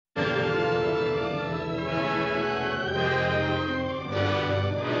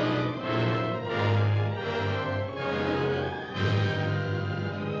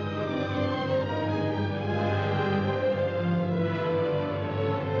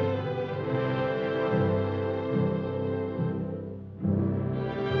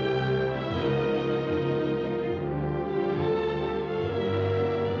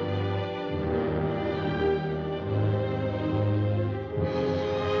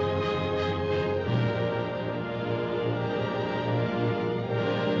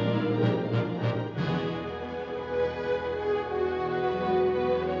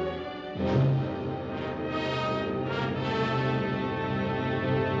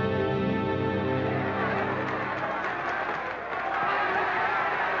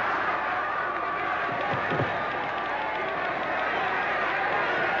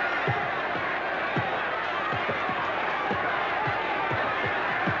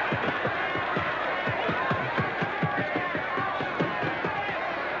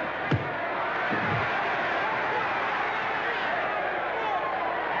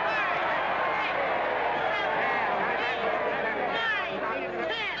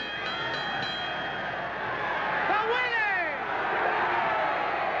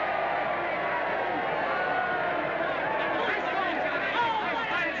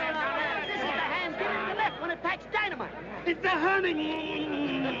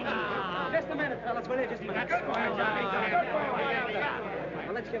a minute, fellas. Will you just a minute? Good boy, Johnny.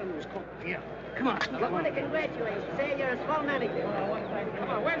 Well, let's get him to his corner. Yeah. Come on. I want to congratulate you. Say you're a swell manager. Come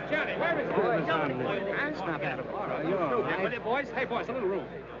on, where's Johnny? Where is he? That's not bad. All right, you're all right. Will you, boys? Hey, boys, a little room.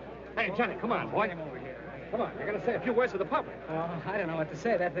 Hey, Johnny, come on, boy. Come on, you're going to say a few words to the public. I don't know what to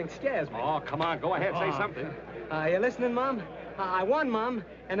say. That thing scares me. Oh, come on, go ahead, say something. You listening, Mom? I won, Mom,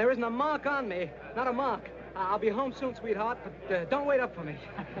 and there isn't a mark on me. Not a mark. I'll be home soon, sweetheart, but don't wait up for me.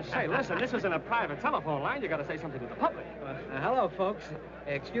 Say, listen, this isn't a private telephone line. You got to say something to the public. Hello, folks.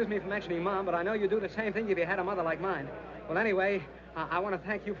 Excuse me for mentioning Mom, but I know you do the same thing if you had a mother like mine. Well, anyway, I want to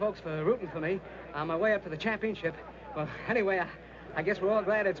thank you folks for rooting for me on my way up to the championship. Well, anyway, I guess we're all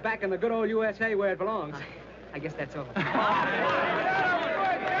glad it's back in the good old USA where it belongs. I guess that's all.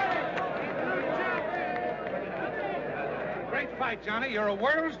 Great fight, Johnny. You're a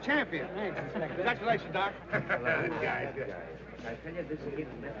world's champion. Thanks, Inspector. Congratulations, Doc. Good guy. I tell you, this is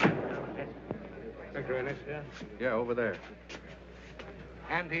even Inspector Ennis? Yeah, over there.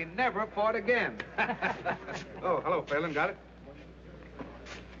 And he never fought again. Oh, hello, Phelan. Got it?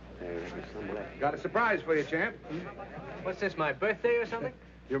 Got a surprise for you, champ. What's this, my birthday or something?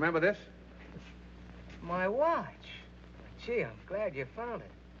 You remember this? My watch. Gee, I'm glad you found it.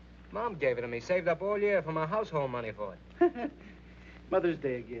 Mom gave it to me, saved up all year for my household money for it. Mother's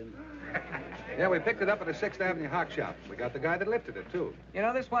Day again. Yeah, we picked it up at the 6th Avenue Hock Shop. We got the guy that lifted it, too. You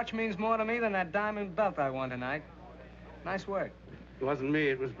know, this watch means more to me than that diamond belt I won tonight. Nice work. It wasn't me,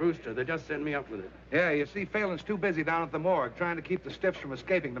 it was Brewster. They just sent me up with it. Yeah, you see, Phelan's too busy down at the morgue trying to keep the stiffs from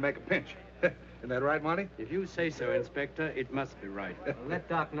escaping to make a pinch. Isn't that right, Monty? If you say so, Inspector, it must be right. Well, let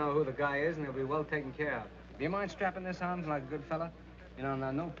Doc know who the guy is, and he'll be well taken care of. Do you mind strapping this on like a good fella? You know,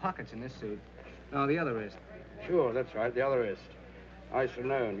 no pockets in this suit. No, the other wrist. Sure, that's right, the other wrist. I should have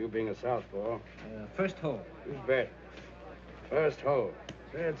known, you being a southpaw. First hole. Who's bet? First hole.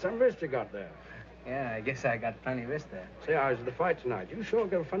 Say, it's some wrist you got there. Yeah, I guess I got plenty of wrist there. Say, I was at the fight tonight. You sure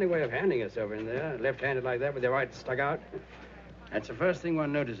got a funny way of handing yourself in there, left-handed like that with your right stuck out. That's the first thing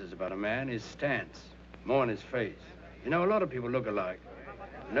one notices about a man, his stance, more on his face. You know, a lot of people look alike.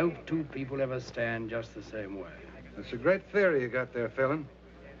 No two people ever stand just the same way. That's a great theory you got there, Phelan.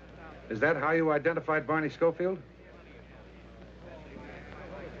 Is that how you identified Barney Schofield?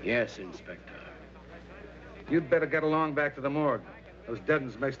 Yes, Inspector. You'd better get along back to the morgue. Those dead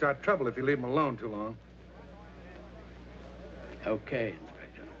uns may start trouble if you leave them alone too long. Okay,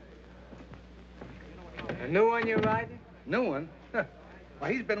 Inspector. A new one you're riding? New one? Well,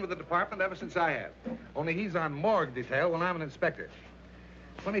 he's been with the department ever since I have. Only he's on morgue detail when I'm an inspector.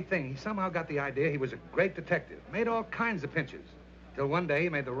 Funny thing, he somehow got the idea he was a great detective. Made all kinds of pinches. Till one day he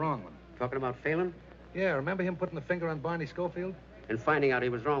made the wrong one. Talking about Phelan? Yeah, remember him putting the finger on Barney Schofield? And finding out he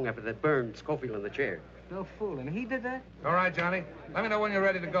was wrong after that burned Schofield in the chair. No fooling. He did that? All right, Johnny. Let me know when you're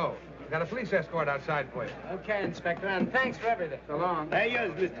ready to go. Got a police escort outside for you. Okay, Inspector, and thanks for everything. So long. There you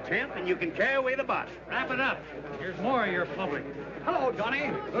is, Mr. Champ, and you can carry away the body. Wrap it up. Here's more of your public. Hello,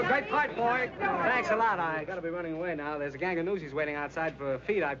 Johnny. Well, great fight, boy. Thanks a lot. I gotta be running away now. There's a gang of newsies waiting outside for a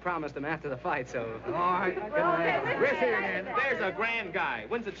feed I promised them after the fight, so... All right. Good night. We're here again. There's a grand guy.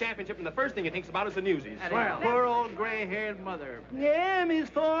 Wins the championship, and the first thing he thinks about is the newsies. Poor old gray-haired mother. M is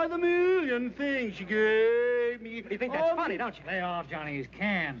for the million things she gave me. You think that's funny, don't you? Lay off Johnny's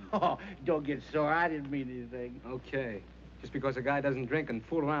can. Oh, don't get sore. I didn't mean anything. Okay. Just because a guy doesn't drink and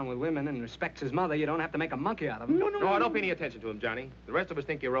fool around with women and respects his mother, you don't have to make a monkey out of him. No, don't pay any attention to him, Johnny. The rest of us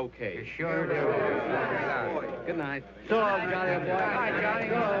think you're okay. You sure do. Good night. So long, Johnny, boy. Hi, Johnny.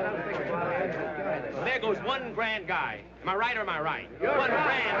 There goes one grand guy. Am I right or am I right? One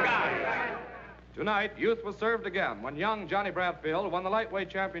grand guy. Tonight, youth was served again when young Johnny Bradfield won the lightweight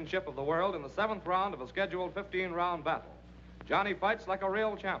championship of the world in the 7th round of a scheduled 15-round battle. Johnny fights like a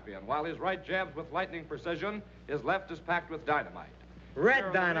real champion, while his right jabs with lightning precision, his left is packed with dynamite.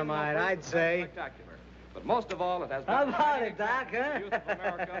 Red dynamite, I'd say. Spectacular. But most of all, it has How about it, Doc, huh? youth of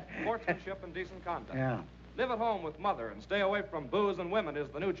America, sportsmanship and decent conduct. Yeah. Live at home with mother and stay away from booze and women is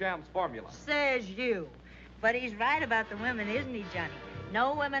the new champ's formula. Says you. But he's right about the women, isn't he, Johnny?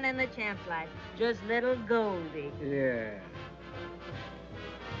 No women in the champ's life, just little Goldie. Yeah.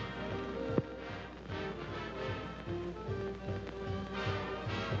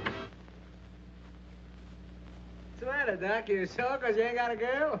 What's the matter, Doc? You sore because you ain't got a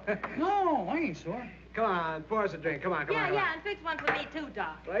girl? No, I ain't sore. Come on, pour us a drink. Come on, come on. Yeah, and fix one for me, too,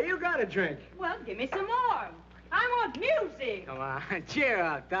 Doc. Well, you got a drink. Well, give me some more. I want music. Come on, cheer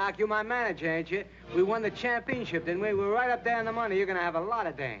up, Doc. You're my manager, ain't you? We won the championship, didn't we? We're right up there in the money. You're gonna have a lot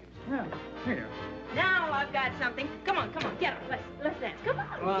of dames. Yeah, here. Now I've got something. Come on, get up. Let's dance. Come on,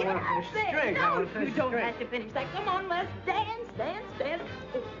 Well, I get wanna up finish this there. drink. I No, wanna finish you this don't drink. have to finish that. Come on, let's dance.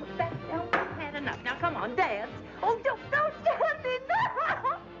 Put that down.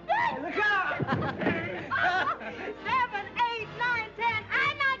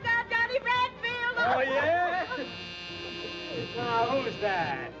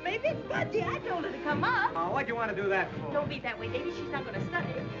 that? Maybe it's Budgie. I told her to come up. Oh, what'd you want to do that for? Don't be that way, baby. She's not going to study.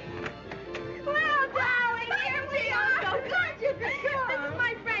 Well, darling, here we are. So glad you could come. This is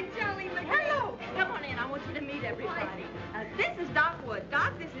my friend, Joey McGee. Hello. Come on in. I want you to meet everybody. This is Doc Wood.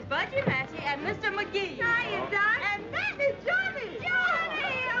 Doc, this is Budgie Massey and Mr. McGee. Hiya, Doc. And that is Johnny.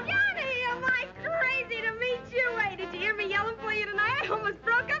 Johnny, am I crazy to meet you? Hey, did you hear me yelling for you tonight? I almost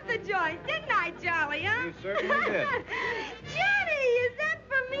broke up the joint, didn't I, Charlie, huh? You certainly did. Johnny, is that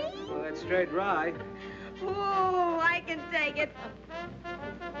for me? Well, that's straight rye. Oh, I can take it.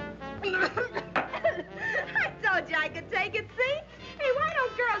 I told you I could take it, see? Hey, why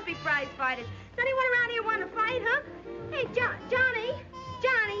don't girls be prize fighters? Does anyone around here want to fight, huh? Hey, Johnny,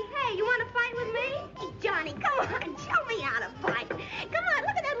 hey, you want to fight with me? Hey, Johnny, come on, show me how to fight. Come on,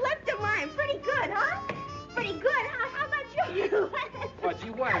 look at that left of mine. Pretty good, huh? Pretty good. How about you?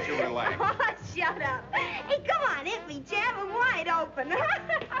 Budgie, why don't you relax? Oh, shut up. Hey, come on, hit me, jab him wide open.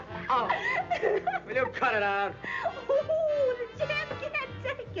 Oh, will you cut it out? Ooh, the jab can't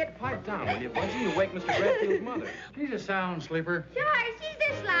take it. Pipe down, will you, Budgie? You wake Mr. Bradfield's mother. She's a sound sleeper. Sure, she's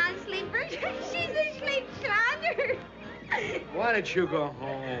a slan sleeper. She's a sleep slander. Why don't you go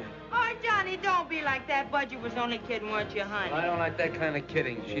home? Oh, Johnny, don't be like that. Budgie was only kidding, weren't you, honey? I don't like that kind of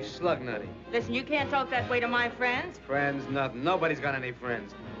kidding. She's slug nutty. Listen, you can't talk that way to my friends. Friends, nothing. Nobody's got any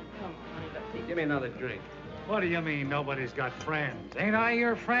friends. Come on, honey, let's see. Give me another drink. What do you mean nobody's got friends? Ain't I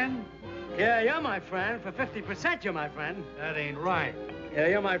your friend? Yeah, you're my friend. For 50%, you're my friend. That ain't right. Yeah,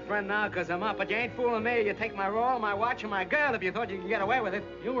 you're my friend now because I'm up, but you ain't fooling me. You take my roll, my watch, and my girl if you thought you could get away with it.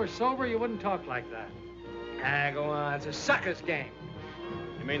 You were sober, you wouldn't talk like that. Ah, go on. It's a sucker's game.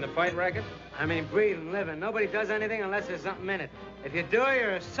 You mean the fight racket? I mean, breathing, living. Nobody does anything unless there's something in it. If you do,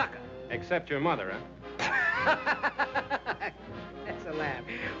 you're a sucker. Except your mother, huh? That's a laugh.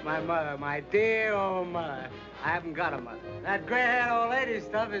 My mother, my dear old mother. I haven't got a mother. That gray-haired old lady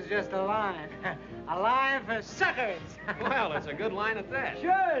stuff is just a line. A line for suckers. Well, it's a good line at that.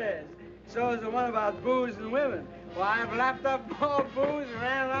 Sure it is. So is the one about booze and women. Why, I've lapped up more booze and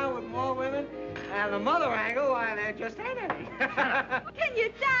ran around with more women. And the mother angle, why, there just ain't any. Can you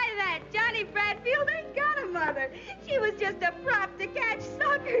tie that? Johnny Bradfield ain't got a mother. She was just a prop to catch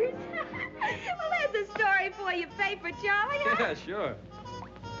suckers. Well, there's a story for you, paper, Charlie. Huh? Yeah, sure.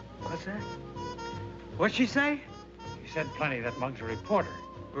 What's that? What'd she say? She said plenty. That mug's a reporter.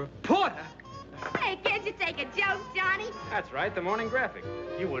 Reporter? Hey, can't you take a joke, Johnny? That's right, the Morning Graphic.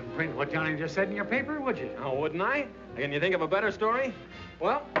 You wouldn't print what Johnny just said in your paper, would you? Oh, wouldn't I? Can you think of a better story?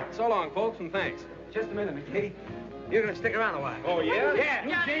 Well, so long, folks, and thanks. Just a minute, McGee. You're gonna stick around a while. Oh, yeah? Yeah.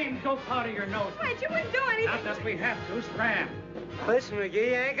 You James, go powder your nose. Wait, you wouldn't do anything. Not unless we have to. Scram. Listen, McGee,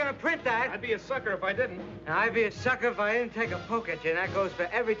 you ain't gonna print that. I'd be a sucker if I didn't. Now, I'd be a sucker if I didn't take a poke at you, and that goes for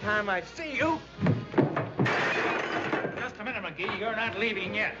every time I see you. Just a minute, McGee. You're not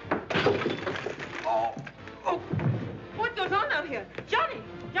leaving yet. Oh. What goes on out here? Johnny,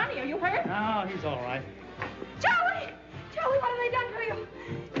 are you hurt? No, he's all right. Charlie, what have they done to you?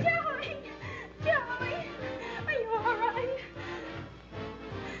 Charlie, are you all right?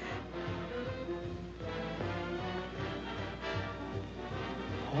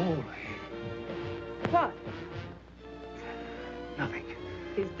 Holy. What? Nothing.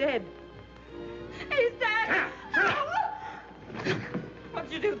 He's dead. He's dead.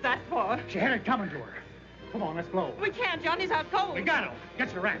 What'd you do that for? She had it coming to her. Come on, let's blow. We can't. Johnny's out cold. We got him.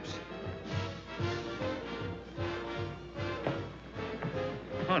 Get your wraps.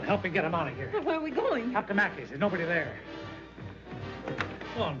 Come on, help me get him out of here. Where are we going? Up to Mackey's. There's nobody there.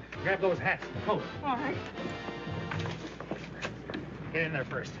 Come on, grab those hats and the coat. All right. Get in there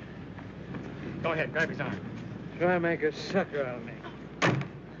first. Go ahead, grab his arm. Try to make a sucker out of me.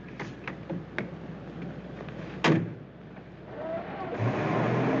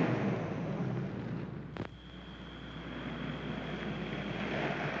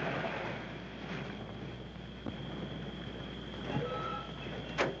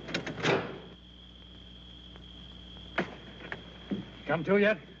 Come to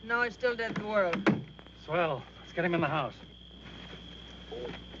yet? No, he's still dead to the world. Swell. Let's get him in the house.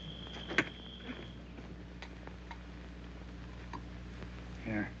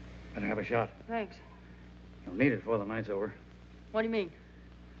 Here, better have a shot. Thanks. You'll need it before the night's over. What do you mean?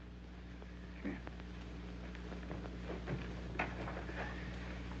 Come here.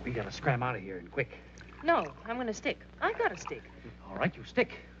 We gotta scram out of here and quick. No, I'm gonna stick. I got a stick. All right, you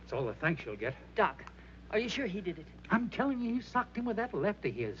stick. It's all the thanks you'll get. Doc, are you sure he did it? I'm telling you, he socked him with that left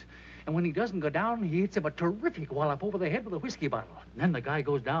of his. And when he doesn't go down, he hits him a terrific wallop over the head with a whiskey bottle. And then the guy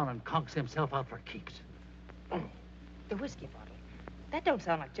goes down and conks himself out for keeps. The whiskey bottle. That don't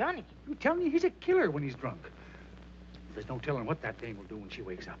sound like Johnny. I'm telling you, he's a killer when he's drunk. There's no telling what that dame will do when she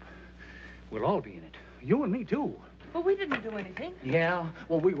wakes up. We'll all be in it. You and me, too. But we didn't do anything. Yeah?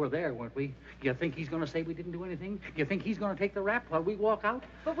 Well, we were there, weren't we? You think he's going to say we didn't do anything? You think he's going to take the rap while we walk out?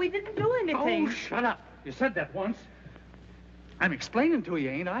 But we didn't do anything. Oh, shut up. You said that once. I'm explaining to you,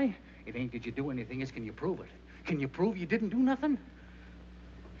 ain't I? It ain't did you do anything, it's can you prove it? Can you prove you didn't do nothing?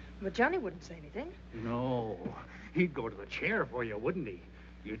 But Johnny wouldn't say anything. No. He'd go to the chair for you, wouldn't he?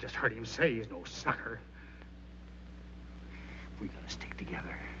 You just heard him say he's no sucker. We gotta stick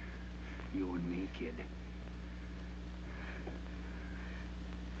together. You and me, kid.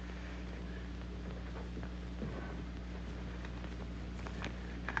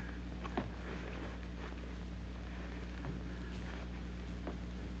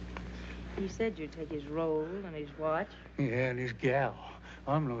 He said you'd take his roll and his watch. Yeah, and his gal.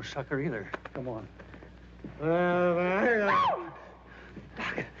 I'm no sucker either. Come on.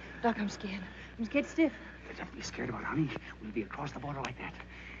 Doc, I'm scared. I'm scared stiff. Don't be scared about it, honey. We'll be across the border like that.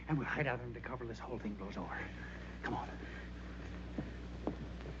 And we'll hide out under cover till this whole thing blows over. Come on.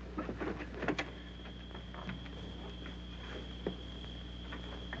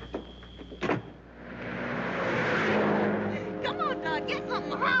 Come on, Doc. Get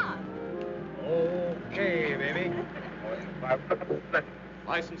something hot. Okay, baby.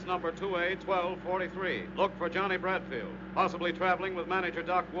 License number 2A1243. Look for Johnny Bradfield, possibly traveling with manager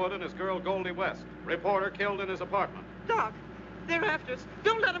Doc Wood and his girl Goldie West. Reporter killed in his apartment. Doc, they're after us.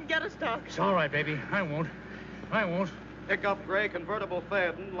 Don't let them get us, Doc. It's all right, baby. I won't. I won't. Pick up gray convertible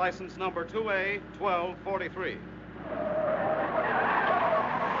Phaeton, license number 2A1243.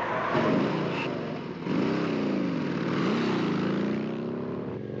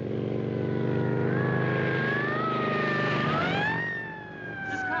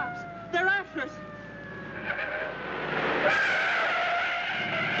 This cops. They're after us.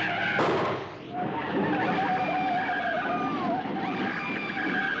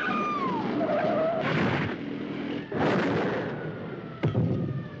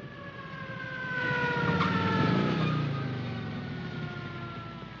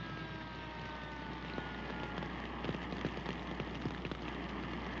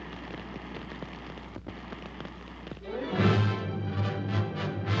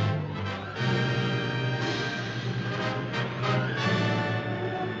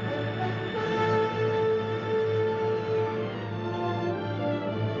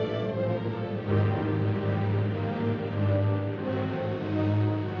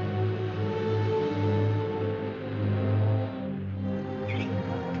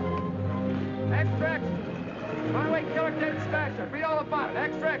 Extra! Runaway killer dead smasher. Read all about it.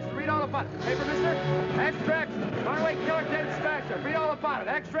 Extra! Read all about it. Paper, mister? Extra! Runaway killer dead smasher. Read all about it.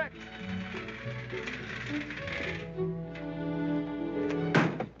 Extra!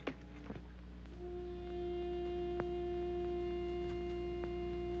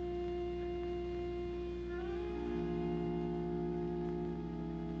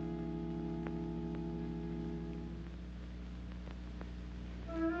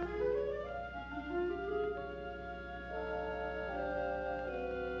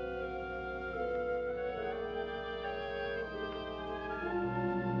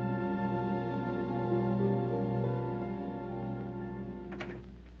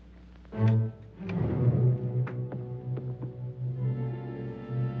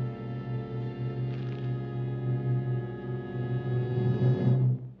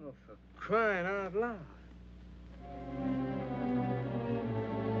 Crying out loud.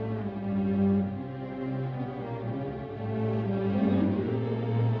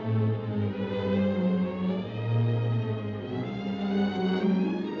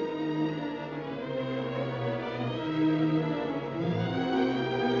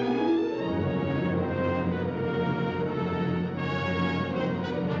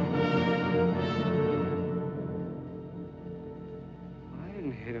 I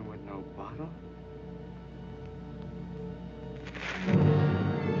didn't hit him with no bottle.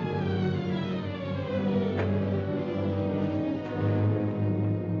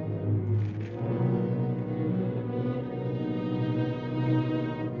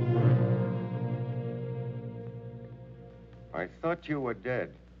 I thought you were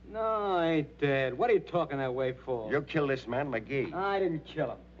dead. No, I ain't dead. What are you talking that way for? You killed this man, McGee. I didn't kill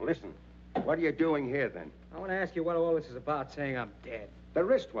him. Listen, what are you doing here, then? I want to ask you what all this is about, saying I'm dead. The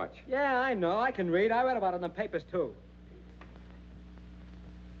wristwatch. Yeah, I know. I can read. I read about it in the papers, too.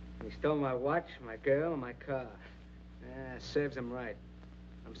 He stole my watch, my girl, and my car. Yeah, serves him right.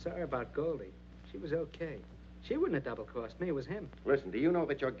 I'm sorry about Goldie. She was okay. She wouldn't have double-crossed me. It was him. Listen, do you know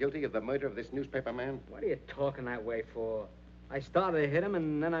that you're guilty of the murder of this newspaper man? What are you talking that way for? I started to hit him,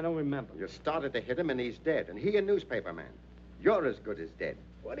 and then I don't remember. You started to hit him, and he's dead. And he a newspaper man. You're as good as dead.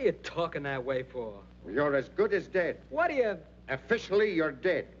 What are you talking that way for? You're as good as dead. What are you... Officially, you're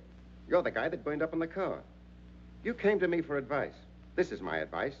dead. You're the guy that burned up in the car. You came to me for advice. This is my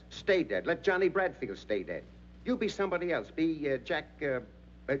advice. Stay dead. Let Johnny Bradfield stay dead. You be somebody else. Be Jack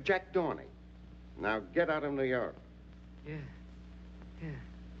Dorney. Now get out of New York. Yeah.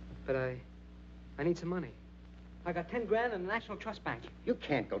 But I need some money. I got 10 grand in the National Trust Bank. You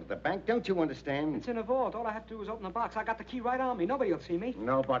can't go to the bank. Don't you understand? It's in a vault. All I have to do is open the box. I got the key right on me. Nobody will see me.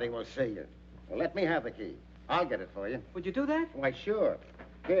 Nobody will see you. Well, let me have the key. I'll get it for you. Would you do that? Why, sure.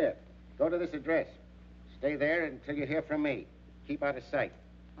 Here, go to this address. Stay there until you hear from me. Keep out of sight.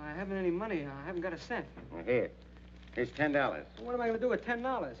 I haven't any money. I haven't got a cent. Well, here. Here's $10. Well, what am I going to do with $10?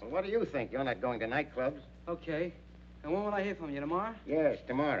 Well, what do you think? You're not going to nightclubs. Okay. And when will I hear from you? Tomorrow? Yes,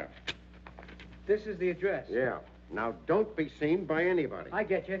 tomorrow. This is the address. Yeah. Now, don't be seen by anybody. I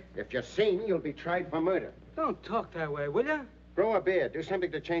get you. If you're seen, you'll be tried for murder. Don't talk that way, will you? Grow a beard. Do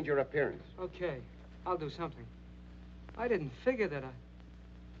something to change your appearance. Okay. I'll do something. I didn't figure that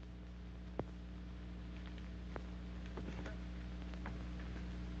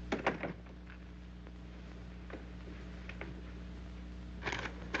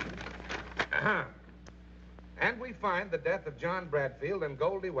And we find the death of John Bradfield and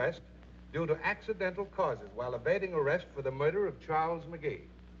Goldie West due to accidental causes while evading arrest for the murder of Charles McGee.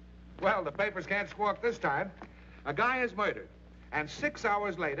 Well, the papers can't squawk this time. A guy is murdered. And 6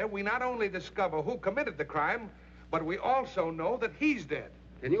 hours later, we not only discover who committed the crime, but we also know that he's dead.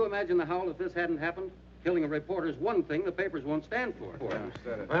 Can you imagine the howl if this hadn't happened? Killing a reporter's one thing the papers won't stand for.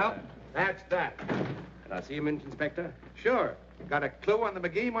 Well, that's that. Can I see him, Inspector? Sure. Got a clue on the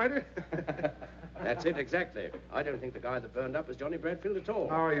McGee murder? That's it, exactly. I don't think the guy that burned up was Johnny Bradfield at all.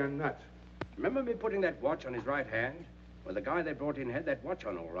 Oh, you're nuts. Remember me putting that watch on his right hand? Well, the guy they brought in had that watch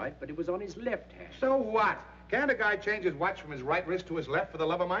on all right, but it was on his left hand. So what? Can't a guy change his watch from his right wrist to his left for the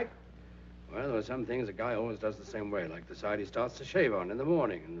love of Mike? Well, there are some things a guy always does the same way, like the side he starts to shave on in the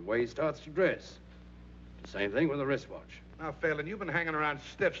morning and the way he starts to dress. The same thing with a wristwatch. Now, Phelan, you've been hanging around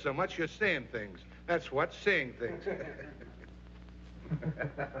stiff so much you're seeing things. That's what, seeing things.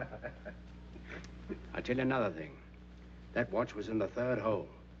 I tell you another thing. That watch was in the third hole.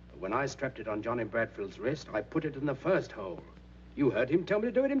 But when I strapped it on Johnny Bradfield's wrist, I put it in the first hole. You heard him tell me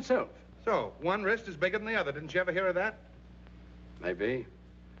to do it himself. So, one wrist is bigger than the other. Didn't you ever hear of that? Maybe.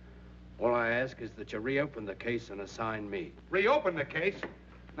 All I ask is that you reopen the case and assign me. Reopen the case?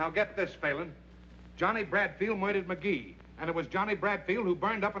 Now, get this, Phelan. Johnny Bradfield murdered McGee. And it was Johnny Bradfield who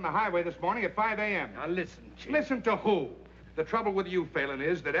burned up on the highway this morning at 5 a.m. Now, listen, Chief. Listen to who? The trouble with you, Phelan,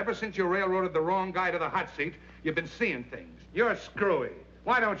 is that ever since you railroaded the wrong guy to the hot seat, you've been seeing things. You're screwy.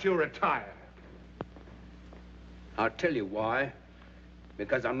 Why don't you retire? I'll tell you why.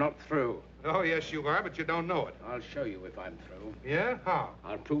 Because I'm not through. Oh, yes, you are, but you don't know it. I'll show you if I'm through. Yeah? How?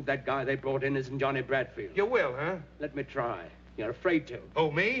 I'll prove that guy they brought in isn't Johnny Bradfield. You will, huh? Let me try. You're afraid to.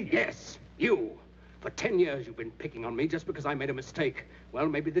 Oh, me? Yes, you. For 10 years you've been picking on me just because I made a mistake. Well,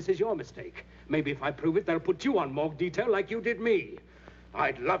 maybe this is your mistake. Maybe if I prove it, they'll put you on morgue detail like you did me.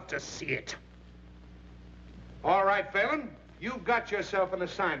 I'd love to see it. All right, Phelan. You've got yourself an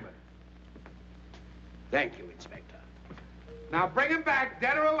assignment. Thank you, Inspector. Now bring him back,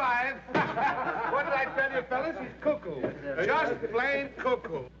 dead or alive. What did I tell you, fellas? He's cuckoo. Just plain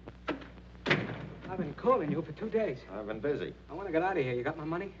cuckoo. I've been calling you for 2 days. I've been busy. I want to get out of here. You got my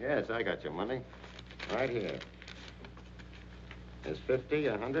money? Yes, I got your money. Right here. There's 50,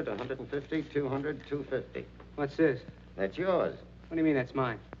 100, 150, 200, 250. What's this? That's yours. What do you mean that's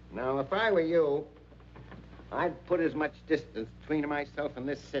mine? Now, if I were you, I'd put as much distance between myself and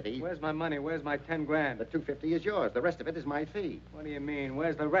this city. Where's my money? Where's my 10 grand? The 250 is yours. The rest of it is my fee. What do you mean?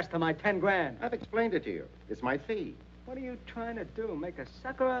 Where's the rest of my 10 grand? I've explained it to you. It's my fee. What are you trying to do? Make a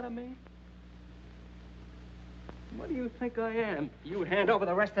sucker out of me? What do you think I am? You hand over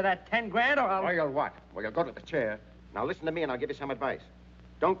the rest of that 10 grand or I'll... Well, you'll what? Well, you'll go to the chair. Now, listen to me and I'll give you some advice.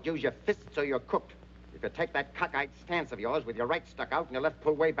 Don't use your fists or you're cooked. If you take that cockeyed stance of yours with your right stuck out and your left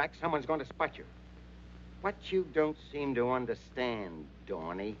pulled way back, someone's going to spot you. What you don't seem to understand,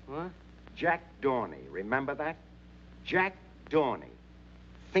 Dorney. What? Jack Dorney. Remember that? Jack Dorney.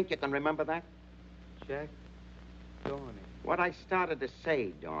 Think you can remember that? Jack Dorney. What I started to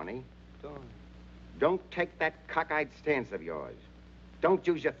say, Dorney. Dorney. Don't take that cockeyed stance of yours. Don't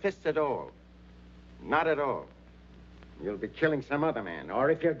use your fists at all. Not at all. You'll be killing some other man. Or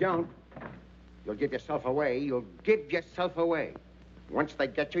if you don't, you'll give yourself away. You'll give yourself away. Once they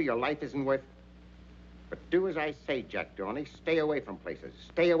get you, your life isn't worth... But do as I say, Jack Dorney. Stay away from places.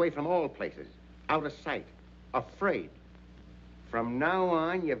 Stay away from all places. Out of sight. Afraid. From now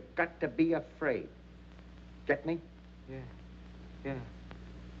on, you've got to be afraid. Get me? Yeah.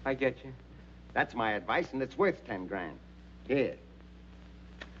 I get you. That's my advice, and it's worth 10 grand. Here.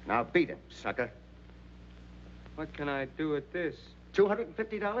 Now beat him, sucker. What can I do with this?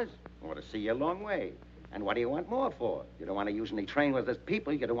 $250? Ought to see you a long way. And what do you want more for? You don't want to use any train where there's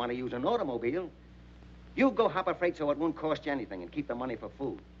people. You don't want to use an automobile. You go hop a freight so it won't cost you anything and keep the money for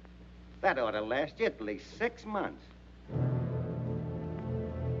food. That ought to last you at least 6 months.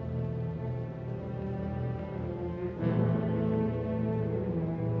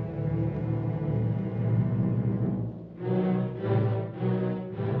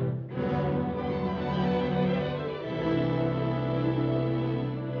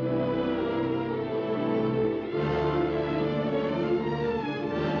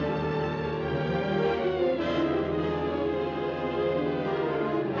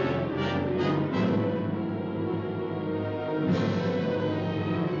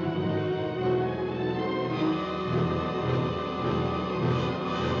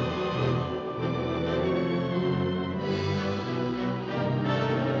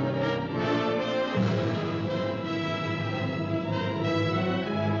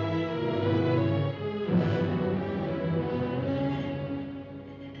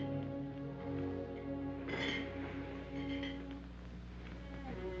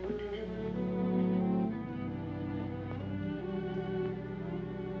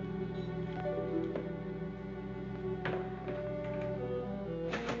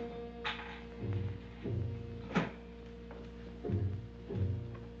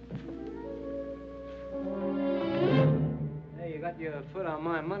 Your foot on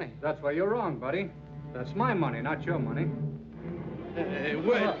my money. That's where you're wrong, buddy. That's my money, not your money. Hey,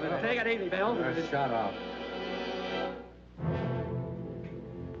 wait. Take it easy, Bill. Shut up.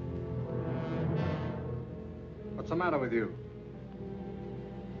 What's the matter with you?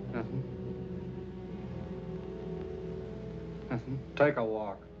 Nothing. Nothing. Take a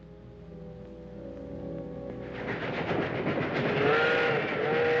walk.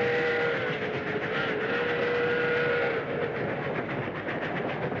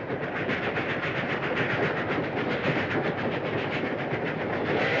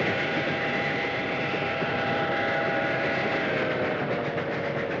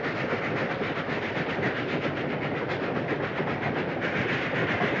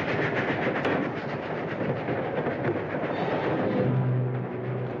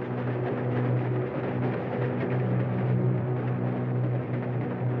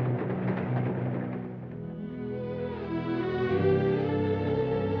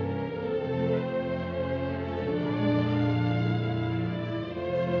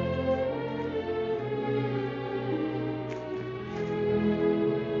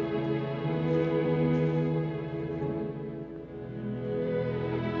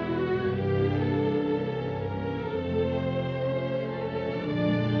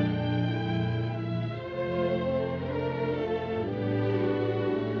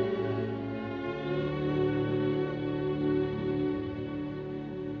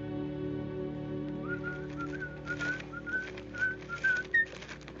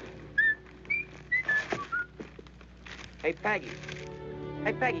 Hey, Peggy.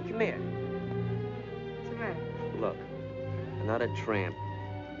 Hey, Peggy, come here. What's the matter? Look, another tramp.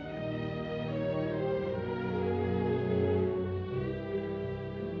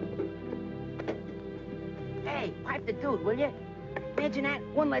 Hey, pipe the dude, will you? Imagine that,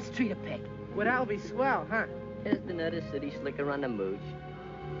 one less tree to pick. Well, that'll be swell, huh? Just another city slicker on the mooch.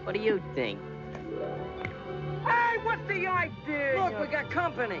 What do you think? Hey, what's the idea? Look, we got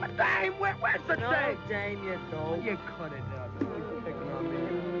company. Dame, where's the No, dame? Dame, you don't. You cut it out. You're picking on me.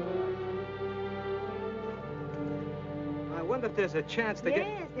 I wonder if there's a chance to get...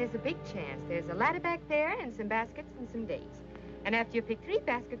 Yes, there's a big chance. There's a ladder back there and some baskets and some dates. And after you pick 3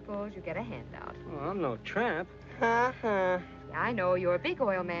 basketfuls, you get a handout. Oh, I'm no tramp. Uh-huh. Yeah, I know. You're a big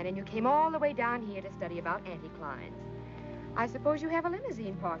oil man, and you came all the way down here to study about anticlines. I suppose you have a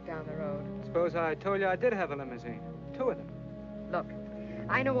limousine parked down the road. Suppose I told you I did have a limousine. 2 of them. Look,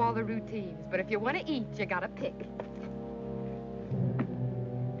 I know all the routines, but if you want to eat, you gotta pick.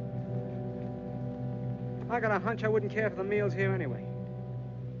 I got a hunch I wouldn't care for the meals here anyway.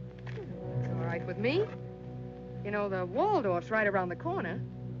 It's all right with me. You know, the Waldorf's right around the corner.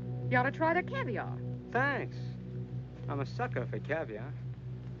 You ought to try the caviar. Thanks. I'm a sucker for caviar.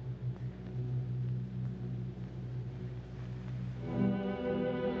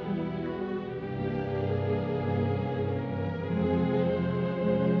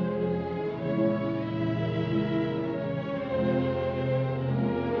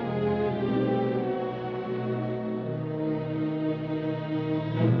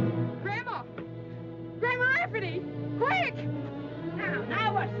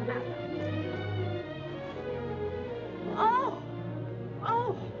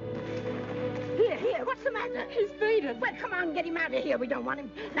 matter? He's fainted. Well, come on, get him out of here. We don't want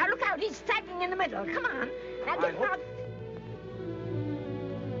him. Now, look out. He's sagging in the middle. Come on. Now, get him out.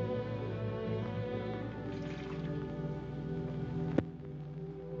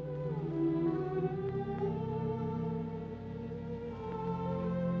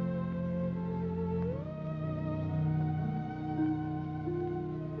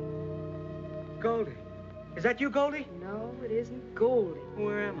 Goldie. Is that you, Goldie? No, it isn't Goldie.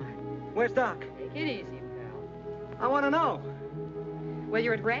 Where am I? Where's Doc? Take it easy, pal. I want to know. Well,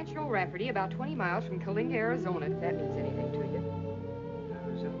 you're at Rancho Rafferty, about 20 miles from Kalinga, Arizona, if that means anything to you.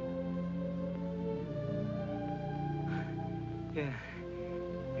 Yeah,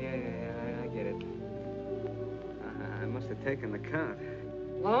 I get it. I must have taken the count.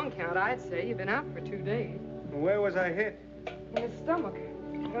 Long count, I'd say. You've been out for 2 days. Where was I hit? In the stomach.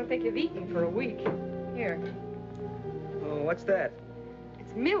 I don't think you've eaten for a week. Here. Oh, what's that?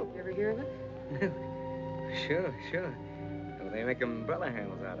 It's milk. You ever hear of it? Sure. Well, they make umbrella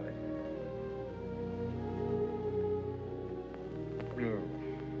handles out of it. Oh.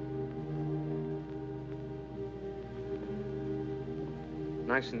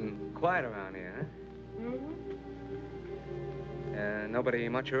 Nice and quiet around here, huh? Mm-hmm. Nobody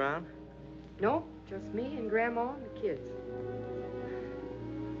much around? No, just me and Grandma and the kids.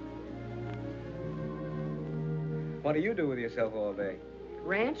 What do you do with yourself all day?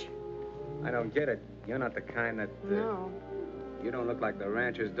 Ranch? I don't get it. You're not the kind that... No. You don't look like the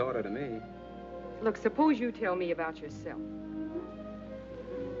rancher's daughter to me. Look, suppose you tell me about yourself.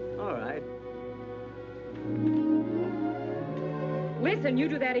 All right. Listen, you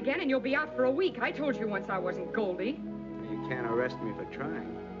do that again and you'll be out for a week. I told you once I wasn't Goldie. You can't arrest me for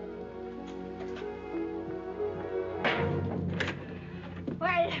trying.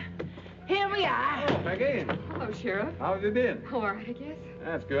 Well, here we are. Oh, Peggy. Hello, Sheriff. How have you been? All right, I guess.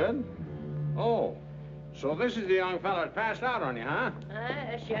 That's good. Oh, so this is the young fella that passed out on you, huh?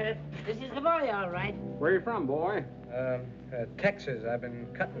 Sheriff, this is the boy, all right. Where you from, boy? Texas. I've been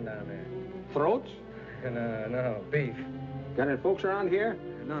cutting down there. Throats? No, beef. Got any folks around here?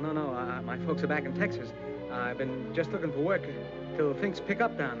 No. My folks are back in Texas. I've been just looking for work till things pick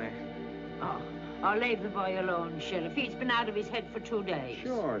up down there. Oh, I'll leave the boy alone, Sheriff. He's been out of his head for 2 days.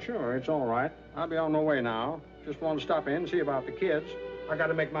 Sure. It's all right. I'll be on my way now. Just want to stop in and see about the kids. I got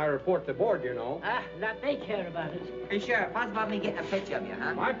to make my report to board, you know. Not they care about it. Hey, Sheriff, how's about me getting a picture of you,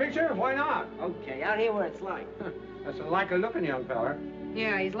 huh? My picture? Why not? Okay, out here where it's like. That's a likely-looking young fella.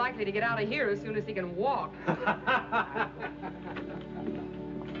 Yeah, he's likely to get out of here as soon as he can walk.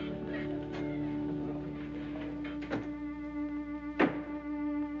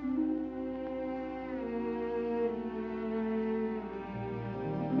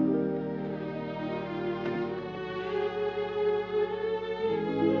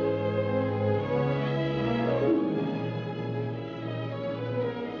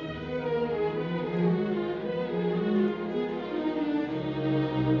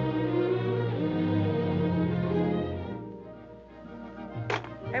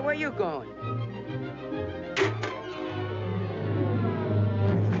 Where you going?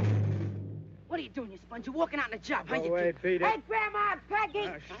 What are you doing, you sponge? You're walking out on the job, huh? Go away, Peter. Hey, Grandma,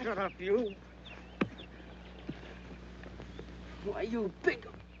 Peggy! Shut up, you. Why, you big...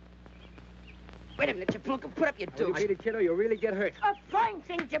 Wait a minute, you plunk and put up your You dukes. beat it, kiddo. You'll really get hurt. A fine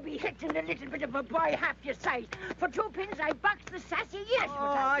thing to be hitting a little bit of a boy half your size. For 2 pins, I boxed the sassy years.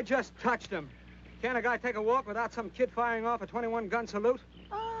 Oh, I just touched him. Can't a guy take a walk without some kid firing off a 21-gun salute?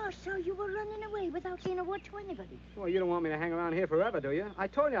 Oh, so you were running away without saying a word to anybody? Well, you don't want me to hang around here forever, do you? I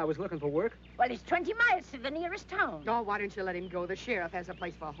told you I was looking for work. Well, it's 20 miles to the nearest town. Oh, why don't you let him go? The sheriff has a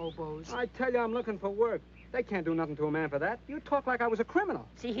place for hobos. I tell you I'm looking for work. They can't do nothing to a man for that. You talk like I was a criminal.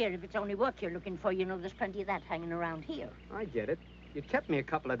 See here, if it's only work you're looking for, you know there's plenty of that hanging around here. I get it. You kept me a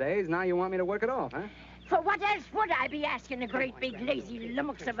couple of days. Now you want me to work it off, huh? For what else would I be asking a great big lazy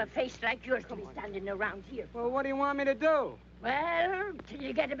lummox of a face like yours to be standing around here? Well, what do you want me to do? Well, till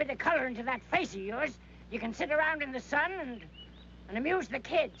you get a bit of color into that face of yours, you can sit around in the sun and amuse the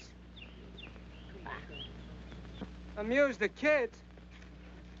kids. Amuse the kids?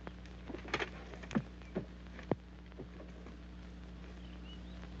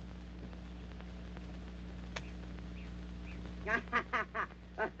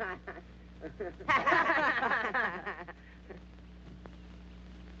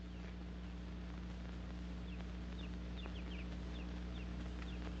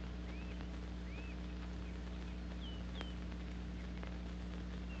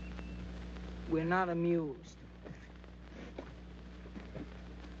 We're not amused.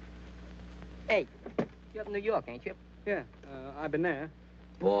 Hey, you're up in New York, ain't you? Yeah, I've been there.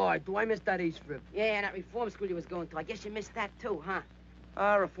 Boy, do I miss that East Rib. Yeah, and that reform school you was going to. I guess you missed that too,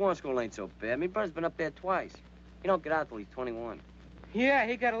 huh? Reform school ain't so bad. Me brother's been up there twice. He don't get out till he's 21. Yeah,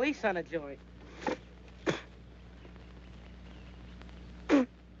 he got a lease on the joint.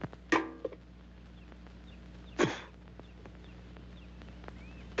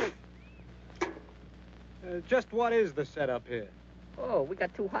 Just what is the setup here? Oh, we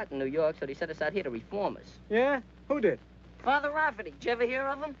got too hot in New York, so they sent us out here to reform us. Yeah? Who did? Father Rafferty. Did you ever hear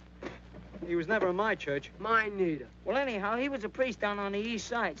of him? He was never in my church. Mine neither. Well, anyhow, he was a priest down on the east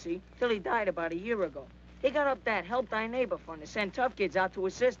side, see? Till he died about a year ago. He got up that Help Thy Neighbor fund to send tough kids out to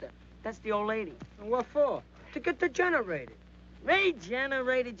his sister. That's the old lady. And what for? To get degenerated.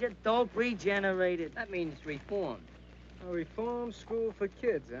 Regenerated, you dope, regenerated. That means reformed. A reform school for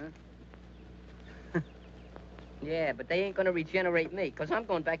kids, huh? Yeah, but they ain't gonna regenerate me, because I'm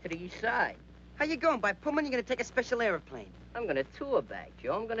going back to the east side. How you going? By Pullman, you're gonna take a special airplane. I'm gonna tour back,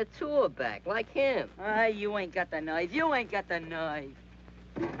 Joe. I'm gonna tour back, like him. Ah, you ain't got the nerve. You ain't got the nerve.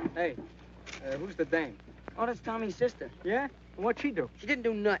 Hey, who's the dame? Oh, that's Tommy's sister. Yeah? And what'd she do? She didn't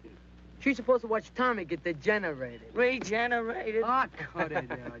do nothing. She's supposed to watch Tommy get degenerated. Regenerated? Ah, cut it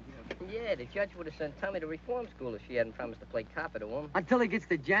out. Yeah, the judge would have sent Tommy to reform school if she hadn't promised to play copper to him. Until he gets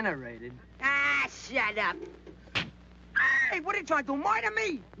degenerated. Ah, shut up. Hey, what are you trying to do, murder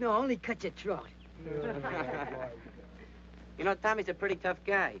me? No, only cut your throat. You know, Tommy's a pretty tough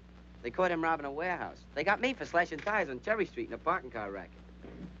guy. They caught him robbing a warehouse. They got me for slashing tires on Cherry Street in a parking car racket.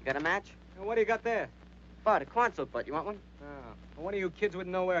 You got a match? And what do you got there? Oh, the corn soup butt. You want one? Oh. Well, one of you kids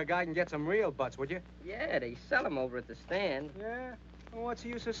wouldn't know where a guy can get some real butts, would you? Yeah, they sell them over at the stand. Yeah? Well, what's the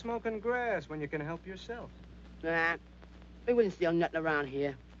use of smoking grass when you can help yourself? Nah, we wouldn't steal nothing around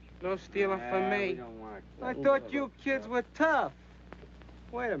here. No stealing from me. I thought you kids were tough.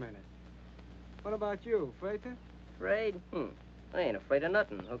 Wait a minute. What about you, Freighter? Afraid? I ain't afraid of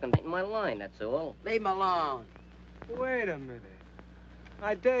nothing. Hooking in my line, that's all. Leave him alone. Wait a minute.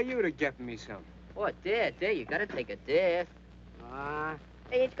 I dare you to get me some. What, dare? You gotta take a dare.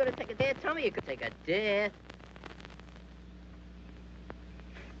 Hey, ain't you gonna take a dare? Tell me you could take a dare.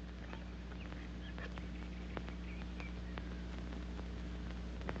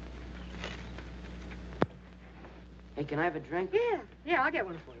 Hey, can I have a drink? Yeah, I'll get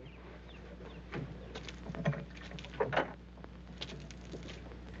one for you.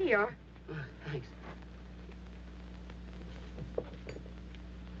 Here you are. Thanks.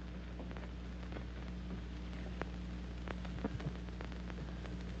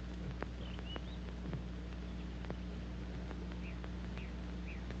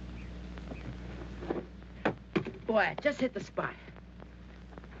 Boy, just hit the spot.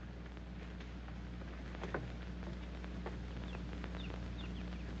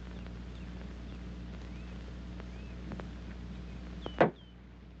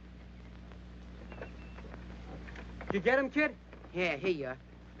 You get him, kid? Yeah, here you are.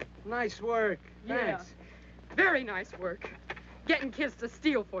 Nice work. Yeah. Thanks. Very nice work. Getting kids to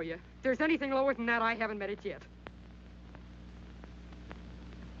steal for you. If there's anything lower than that, I haven't met it yet.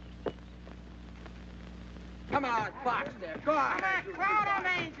 Come on, Fox there. Go ahead. Go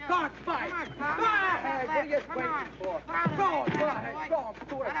ahead, Fox, fight. Go ahead. What are you waiting for? Go ahead. Go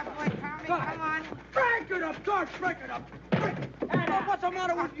do it. Go ahead. Break it up, George. Break it up. What's the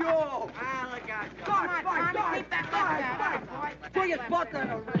matter with you? Ah, look out. Come on, Tommy. Keep that fight. Put your butt down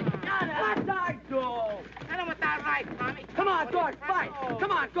already. What I do? I don't want that right, Tommy. Come on, George, fight.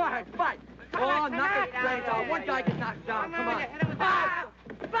 Come on, go ahead, fight. Oh, knock his brains out. One guy gets knocked down. Come on.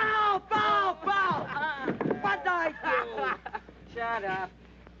 Foul! Foul! Foul! What I do? Shut up.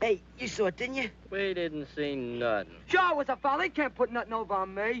 Hey, you saw it, didn't you? We didn't see nothing. Sure, it was a foul. They can't put nothing over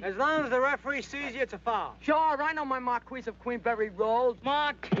on me. As long as the referee sees you, it's a foul. Sure, I know my Marquise of Queenberry rolls.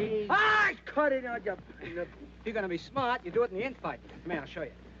 Marquise. Ah, cut it out, you... If you're going to be smart, you do it in the infight. Come here, I'll show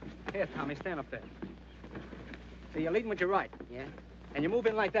you. Here, Tommy, stand up there. So you're leading with your right. Yeah? And you move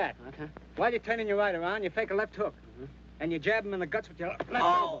in like that. Okay. While you're turning your right around, you fake a left hook. And you jab him in the guts with your left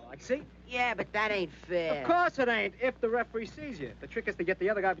elbow. Like, see? Yeah, but that ain't fair. Of course it ain't, if the referee sees you. The trick is to get the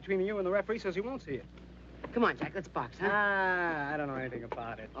other guy between you and the referee so he won't see you. Come on, Jack, let's box, huh? I don't know anything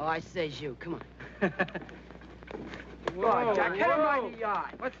about it. Oh, I says you. Come on. Whoa, Go on, Jack. Hit him right in the eye.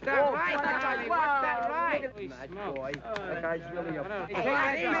 What's that right, Tommy? What's that right? Match boy. That guy's really a...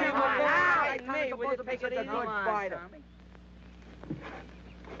 Hey, supposed to make it a good fighter.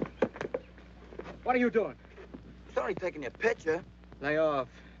 What are you doing? It's only taking your picture. Lay off.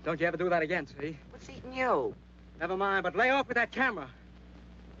 Don't you ever do that again, see? What's eating you? Never mind, but lay off with that camera.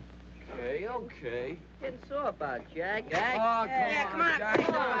 Okay. Getting sore about, Jack. Oh, come on, Come on, Jack.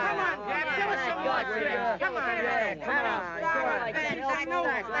 Give us some more. Come on. I know.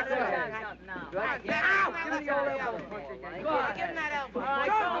 Give me your elbow. Give him that elbow.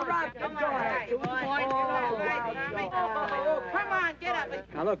 Come on, get up.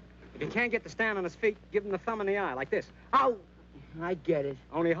 Now, look, if you can't get the stand on his feet, give him the thumb in the eye, like this. Oh, I get it.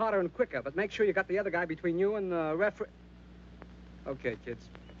 Only harder and quicker, but make sure you got the other guy between you and the referee. Okay, kids.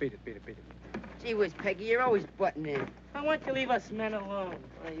 Beat it. Gee whiz, Peggy, you're always butting in. Why don't you leave us men alone?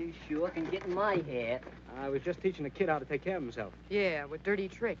 Well, you sure can get in my hair. I was just teaching the kid how to take care of himself. Yeah, with dirty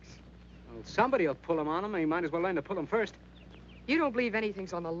tricks. Well, somebody will pull him on him, and he might as well learn to pull him first. You don't believe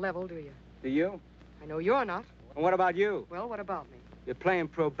anything's on the level, do you? Do you? I know you're not. And what about you? Well, what about me? You're playing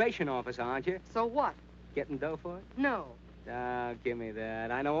probation officer, aren't you? So what? Getting dough for it? No. Ah, give me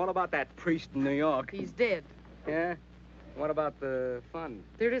that. I know all about that priest in New York. He's dead. Yeah? What about the fund?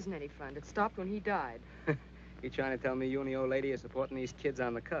 There isn't any fund. It stopped when he died. You trying to tell me you and the old lady are supporting these kids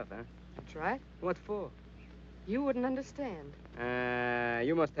on the cuff, huh? That's right. What for? You wouldn't understand.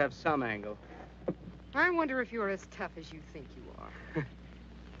 You must have some angle. I wonder if you're as tough as you think you are.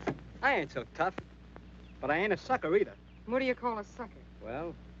 I ain't so tough. But I ain't a sucker either. What do you call a sucker?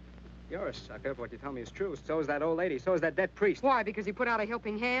 Well, you're a sucker if what you tell me is true. So is that old lady. So is that dead priest. Why, because he put out a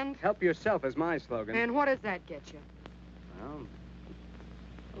helping hand? Help yourself is my slogan. And what does that get you? Well,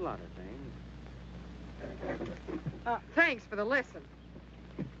 a lot of things. Thanks for the lesson.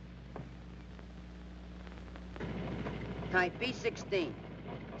 Type B16.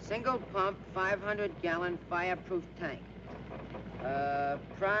 Single pump, 500-gallon fireproof tank.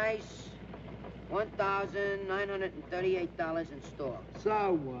 Price, $1,938 in store.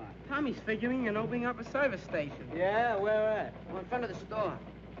 So what? Tommy's figuring on opening up a service station. Yeah, where at? Well, in front of the store.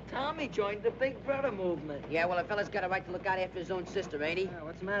 Tommy joined the Big Brother movement. Yeah, well, a fella's got a right to look out after his own sister, ain't he? Yeah,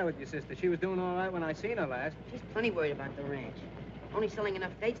 what's the matter with your sister? She was doing all right when I seen her last. She's plenty worried about the ranch. Only selling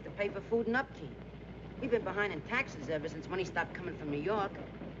enough dates to pay for food and upkeep. We've been behind in taxes ever since money stopped coming from New York.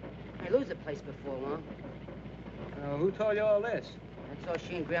 I lose the place before long. Who told you all this? That's all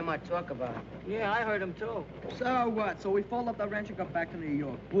she and Grandma talk about. Yeah, I heard him too. So what? So we fold up the ranch and go back to New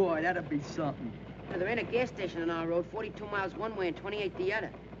York. Boy, that'd be something. Now, there ain't a gas station on our road, 42 miles one way and 28 the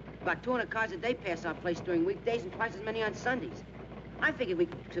other. About 200 cars a day pass our place during weekdays and twice as many on Sundays. I figured we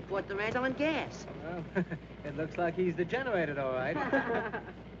could support the ranch selling gas. Well, it looks like he's degenerated, all right.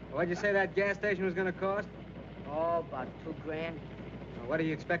 What'd you say that gas station was going to cost? Oh, about $2 grand. Well, what do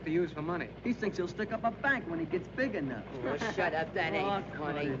you expect to use for money? He thinks he'll stick up a bank when he gets big enough. Oh, shut up. That ain't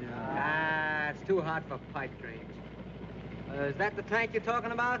funny. It's too hot for pipe dreams. Is that the tank you're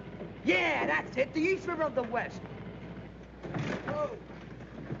talking about? Yeah, that's it. The East River of the West. Oh.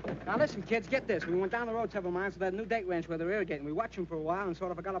 Now, listen, kids, get this. We went down the road several miles to that new date ranch where they're irrigating. We watched them for a while and sort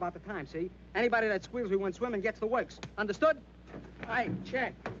of forgot about the time, see? Anybody that squeals we went swimming gets the works. Understood? Hey,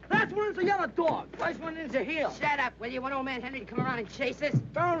 check. Last one is a yellow dog. First one is a heel. Shut up, will you? Want old man Henry to come around and chase us?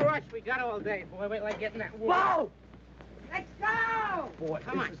 Don't rush. We got all day, boy. Wait like getting that wood. Whoa! Let's go! Boy,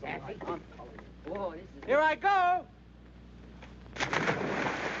 come on, Daffy. Whoa, this is... Here I go.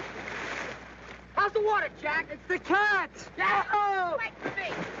 How's the water, Jack? It's the cats. Yahoo! Wait for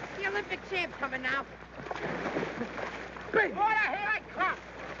me. The Olympic champ coming now. Big water, here I come.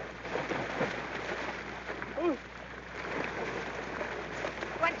 Ooh.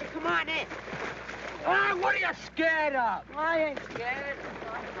 Why don't you come on in? Ah, what are you scared of? I ain't scared.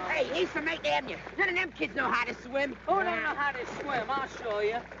 Hey, he's from 8th Avenue. None of them kids know how to swim. Who don't know how to swim? I'll show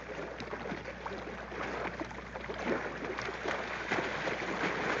you.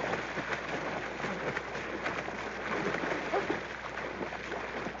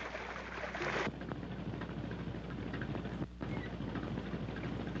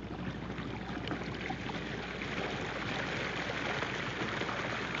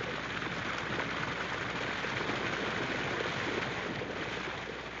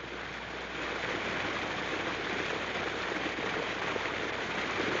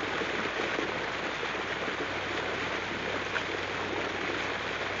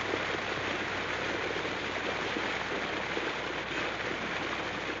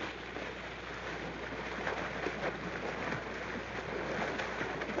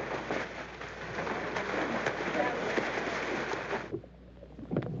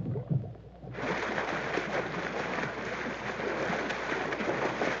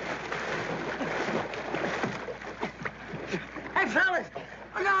 Fellas,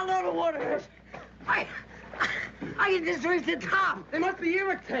 I got a load of water. I can just reach the top. They must be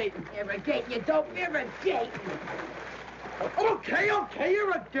irritating. Irrigating, you dope. Irrigating. Okay,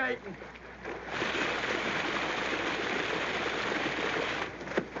 irrigating.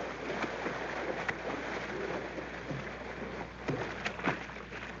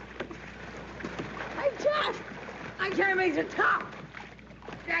 Jeremy's a top.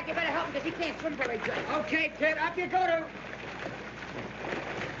 Jack, you better help him because he can't swim very good. Okay, kid, up you go to.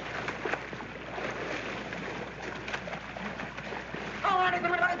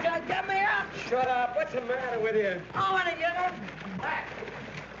 Get me up! Shut up. What's the matter with you? I want to get up.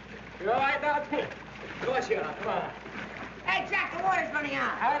 You all right now? Of course you are. Come on. Hey, Jack, the water's running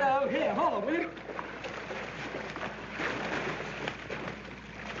out. Hello. Here, hold on, will you?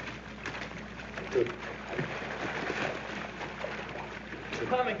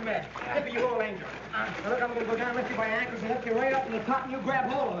 Tommy, come here. Give me your old angel. Now, look, I'm going to go down, lift you by your ankles, and lift you right up to the top, and you grab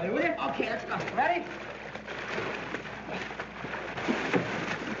hold of it, will you? Okay, let's go. Ready?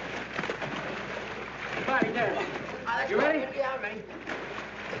 Body there. You ready? Yeah, I'm ready.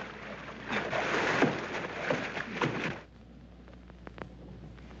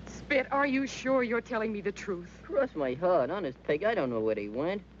 Spit, are you sure you're telling me the truth? Cross my heart. Honest, Peg, I don't know where they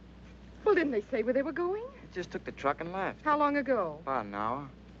went. Well, didn't they say where they were going? Just took the truck and left. How long ago? About an hour.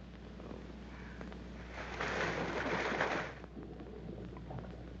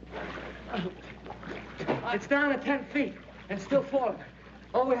 It's down to 10 feet and still falling.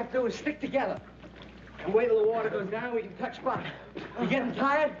 All we have to do is stick together. And wait till the water goes down, we can touch bottom. You getting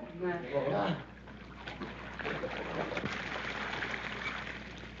tired?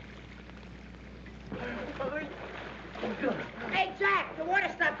 Hey, Jack, the water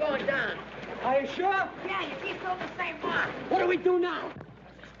stopped going down. Are you sure? Yeah, you keep going the same mark. What do we do now?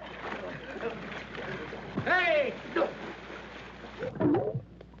 Hey!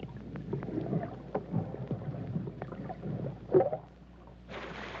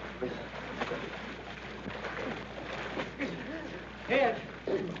 Here,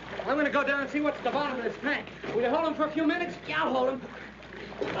 I'm gonna go down and see what's at the bottom of this tank. Will you hold him for a few minutes? Yeah, I'll hold him.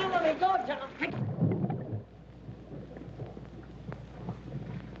 Oh, let me go, John.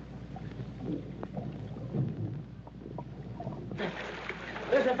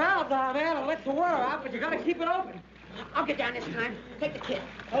 There's a valve down there that lets the water out, but you gotta keep it open. I'll get down this time. Take the kid.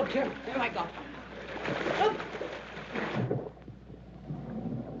 Okay. Here I go.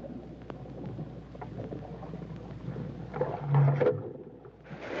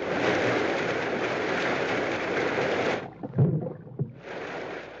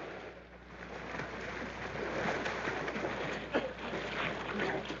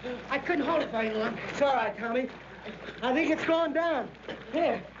 I couldn't hold it very long. It's all right, Tommy. I think it's going down.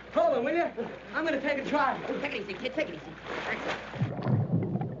 Here, hold it, will you? I'm gonna take a try. Take it easy, kid. Take it easy. That's it.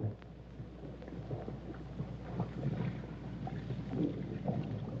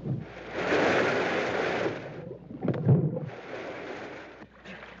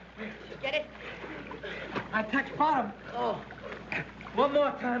 Get it? I touched bottom. Oh. One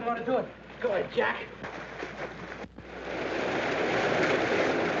more time, I want to do it. Go ahead, Jack.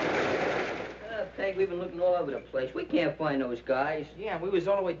 Peg, we've been looking all over the place. We can't find those guys. Yeah, we was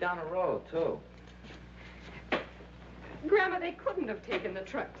all the way down the road, too. Grandma, they couldn't have taken the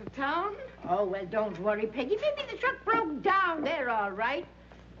truck to town. Oh, well, don't worry, Peggy. Maybe the truck broke down. They're all right.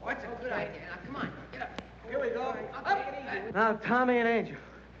 What's a good idea? Now, come on. Get up. Here we go. I'll take it easy. Now, Tommy and Angel.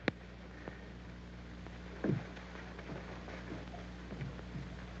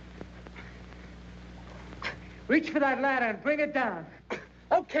 Reach for that ladder and bring it down.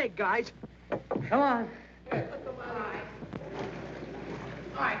 Okay, guys. Come on. All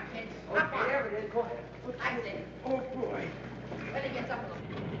right, kids. Up on. There it is. Go ahead. That's it. Oh, boy. When it gets up a little.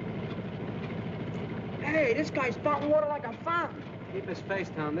 Hey, this guy's spouting water like a fountain. Keep his face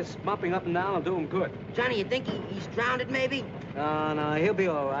down. This bumping up and down will do him good. Johnny, you think he's drowned, maybe? No, he'll be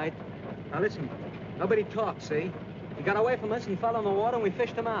all right. Now, listen. Nobody talks, see? He got away from us and fell in the water and we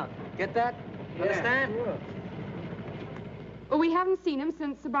fished him out. Get that? You understand? Sure. Well, we haven't seen him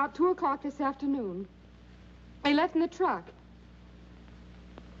since about 2 o'clock this afternoon. They left in the truck.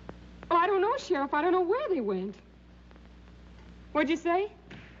 Oh, I don't know, Sheriff. I don't know where they went. What'd you say?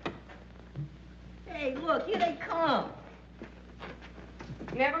 Hey, look, here they come.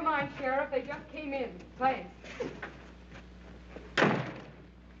 Never mind, Sheriff. They just came in. Thanks.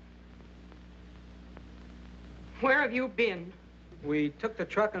 Where have you been? We took the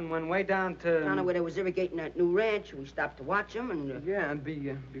truck and went way down to... Down to where they was irrigating that new ranch. We stopped to watch them, and... Yeah, and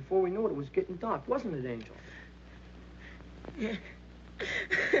before we knew it was getting dark, wasn't it, Angel?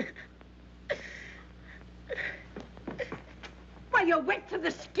 Why, you're wet to the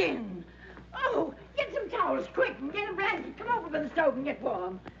skin. Oh, get some towels, quick, and get a blanket. Come over to the stove and get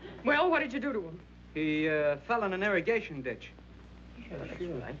warm. Well, what did you do to him? He fell in an irrigation ditch. Yeah, that's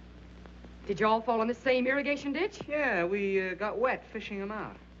right. Did you all fall in the same irrigation ditch? Yeah, we got wet fishing him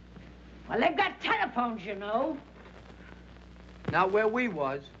out. Well, they've got telephones, you know. Not where we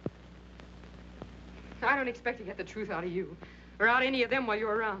was. I don't expect to get the truth out of you, or out of any of them while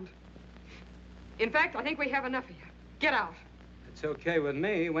you're around. In fact, I think we have enough of you. Get out. It's okay with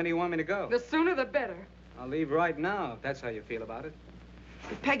me. When do you want me to go? The sooner the better. I'll leave right now, if that's how you feel about it.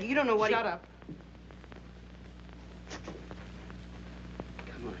 Peggy, you don't know what Shut up.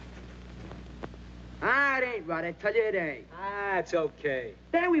 Come on. Ah, it ain't right. I tell you it ain't. Ah, it's okay.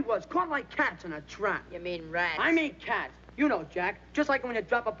 There we was, caught like cats in a trap. You mean rats? I mean cats. You know, Jack, just like when you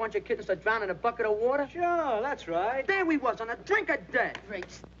drop a bunch of kittens to drown in a bucket of water. Sure, that's right. There we was, on a drink of death. Great.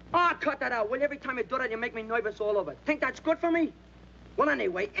 Ah, cut that out, will you? Every time you do that, you make me nervous all over. Think that's good for me? Well,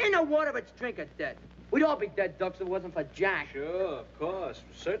 anyway, in the water, it's drink of death. We'd all be dead ducks if it wasn't for Jack. Sure, of course,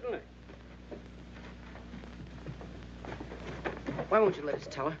 certainly. Why won't you let us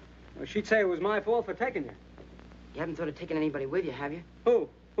tell her? Well, she'd say it was my fault for taking you. You haven't thought of taking anybody with you, have you? Who?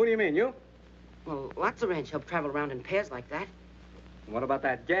 Who do you mean, you? Well, lots of ranch help travel around in pairs like that. What about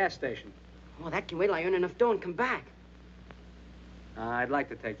that gas station? Oh, that can wait till I earn enough dough and come back. I'd like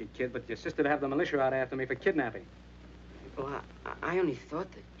to take you, kid, but your sister'd have the militia out after me for kidnapping. Well, I only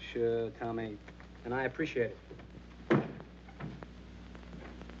thought that... Sure, Tommy. And I appreciate it.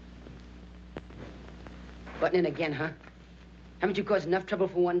 Butting in again, huh? Haven't you caused enough trouble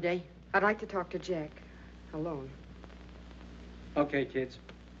for one day? I'd like to talk to Jack. Alone. Okay, kids.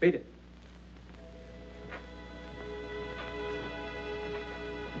 Beat it.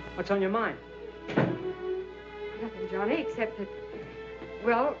 What's on your mind? Nothing, Johnny, except that...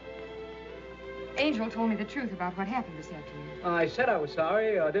 Well, Angel told me the truth about what happened this afternoon. I said I was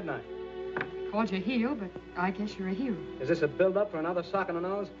sorry, didn't I? Called you a heel, but I guess you're a hero. Is this a build-up for another sock in the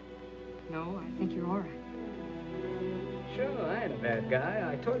nose? No, I think you're all right. Sure, I ain't a bad guy.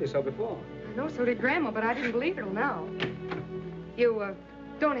 I told you so before. I know, so did Grandma, but I didn't believe it till now. You,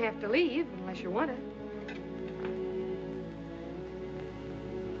 don't have to leave unless you want to.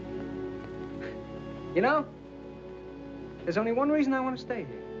 You know, there's only one reason I want to stay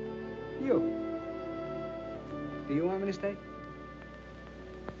here. You. Do you want me to stay?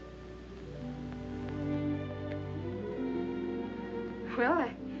 Well,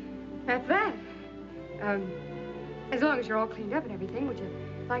 that's that. As long as you're all cleaned up and everything, would you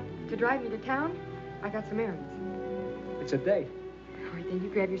like to drive me to town? I got some errands. It's a date. All right, then you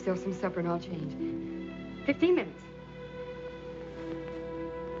grab yourself some supper and I'll change. 15 minutes.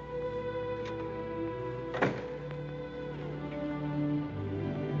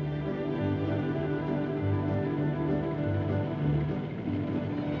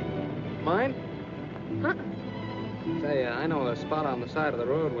 Mine? Huh? Say, I know a spot on the side of the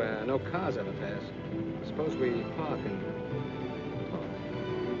road where no cars ever pass. Suppose we park and talk.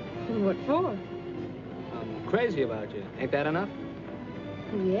 What for? I'm crazy about you. Ain't that enough?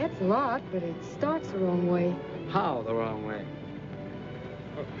 Yeah, it's a lot, but it starts the wrong way. How the wrong way?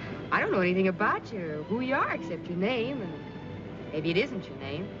 I don't know anything about you, or who you are, except your name, and maybe it isn't your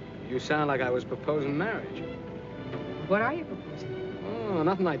name. You sound like I was proposing marriage. What are you proposing? Oh,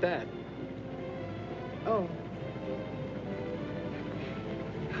 nothing like that. Oh.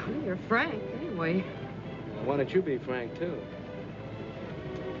 Well, you're frank, anyway. Well, why don't you be frank, too?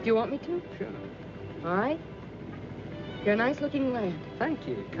 Do you want me to? Sure. All right. You're a nice-looking lad. Thank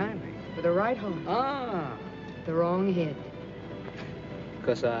you, kindly. With a right heart. Ah. The wrong head.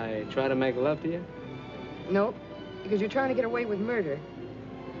 Because I try to make love to you? No, because you're trying to get away with murder.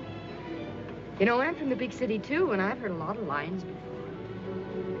 You know, I'm from the big city, too, and I've heard a lot of lines before.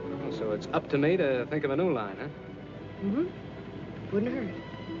 Oh, so it's up to me to think of a new line, huh? Mm-hmm. Wouldn't hurt.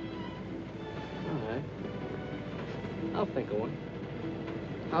 All right. I'll think of one.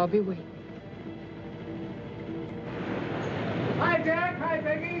 I'll be waiting. Hi, Jack. Hi,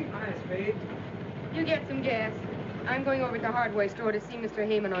 Peggy. Hi, Speed. You get some gas. I'm going over to the hardware store to see Mr.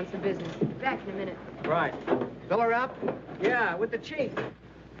 Heyman on some business. Back in a minute. Right. Fill her up? Yeah, with the chief.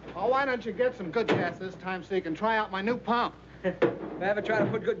 Oh, why don't you get some good gas this time so you can try out my new pump? If I ever try to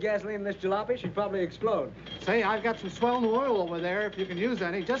put good gasoline in this jalopy, she'd probably explode. Say, I've got some swell new oil over there if you can use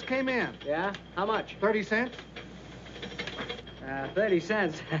any. Just came in. Yeah? How much? 30 cents. 30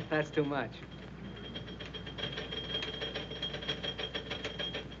 cents. That's too much.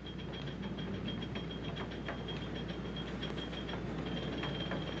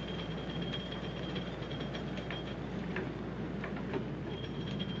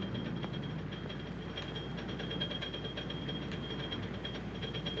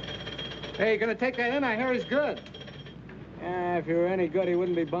 Hey, you gonna take that in? I hear he's good. Yeah, if he were any good, he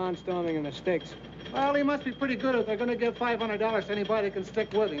wouldn't be barnstorming in the sticks. Well, he must be pretty good if they're gonna give $500 to anybody who can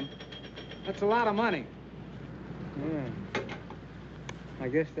stick with him. That's a lot of money. Yeah. I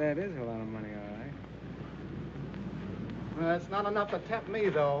guess that is a lot of money, all right. Well, it's not enough to tempt me,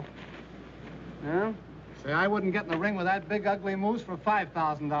 though. Well, Say, I wouldn't get in the ring with that big, ugly moose for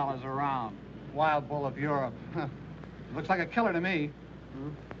 $5,000 a round. Wild bull of Europe. Looks like a killer to me.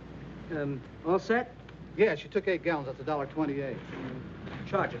 All set? Yeah, she took 8 gallons. That's $1.28.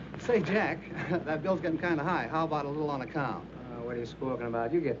 Charge it. Say, Jack, that bill's getting kind of high. How about a little on account? What are you squawking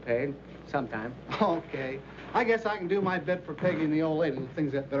about? You get paid. Sometime. Okay. I guess I can do my bit for Peggy and the old lady.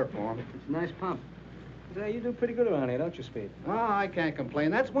 Things get better for them. It's a nice pump. You do pretty good around here, don't you, Speed? Oh, I can't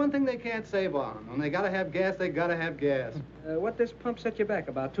complain. That's one thing they can't save on. When they gotta have gas, they gotta have gas. What this pump set you back?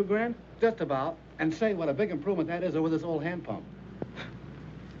 About $2 grand? Just about. And say, what a big improvement that is over this old hand pump.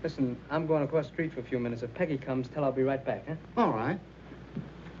 Listen, I'm going across the street for a few minutes. If Peggy comes, tell her I'll be right back, huh? All right.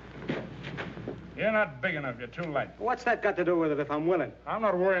 You're not big enough. You're too late. What's that got to do with it if I'm willing? I'm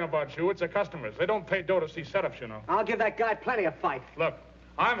not worrying about you. It's the customers. They don't pay dough to see setups, you know. I'll give that guy plenty of fight. Look,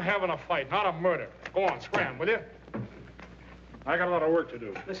 I'm having a fight, not a murder. Go on, scram, will you? I got a lot of work to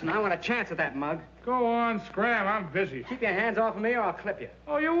do. Listen, I want a chance at that mug. Go on, scram. I'm busy. Keep your hands off of me or I'll clip you.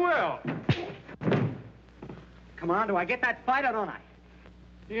 Oh, you will. Come on, do I get that fight or don't I?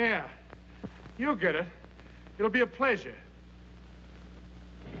 Yeah. You'll get it. It'll be a pleasure.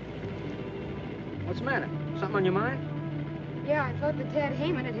 What's the matter? Something on your mind? Yeah, I thought that Tad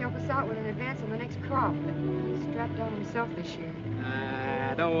Heyman would help us out with an advance on the next crop, but he's strapped on himself this year.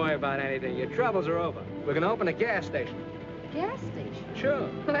 Don't worry about anything. Your troubles are over. We're going to open a gas station. Gas station? Sure.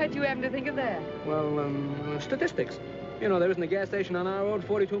 Why'd you happen to think of that? Well, statistics. You know, there isn't a gas station on our road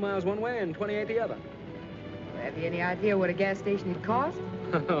 42 miles one way and 28 the other. Have you any idea what a gas station would cost?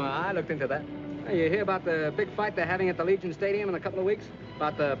 I looked into that. You hear about the big fight they're having at the Legion Stadium in a couple of weeks?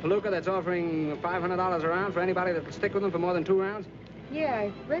 About the palooka that's offering $500 a round for anybody that'll stick with them for more than 2 rounds? Yeah,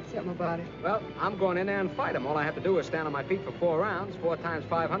 I read something about it. Well, I'm going in there and fight them. All I have to do is stand on my feet for 4 rounds. 4 times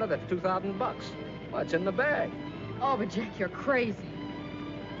 500, that's $2,000. Well, it's in the bag. Oh, but Jack, you're crazy.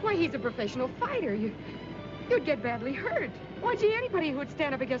 Why, he's a professional fighter. You'd get badly hurt. Why, gee, anybody who would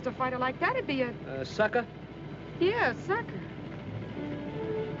stand up against a fighter like that would be a... Sucker? Yeah, a sucker.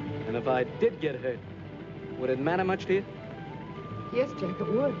 And if I did get hurt, would it matter much to you? Yes, Jack, it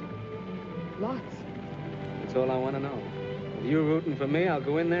would. Lots. That's all I want to know. With you rooting for me, I'll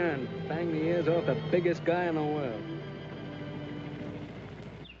go in there and bang the ears off the biggest guy in the world.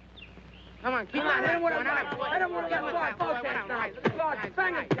 Come on, keep on. I don't want to get caught both that night.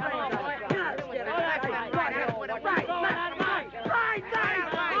 Bang it.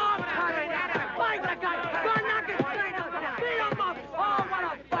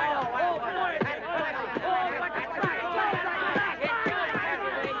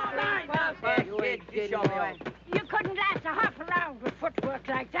 You couldn't last a half a round with footwork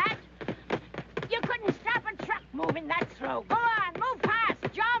like that. You couldn't stop a truck moving that slow. Go on, move fast,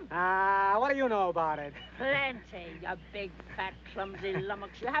 jump. What do you know about it? Plenty, you big, fat, clumsy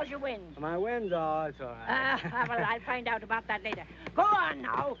lummox. How's your wind? My wind? Oh, it's all right. Well, I'll find out about that later. Go on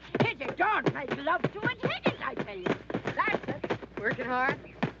now. Hit it. Don't make love to it. Hit it, I tell you. That's it. Working hard?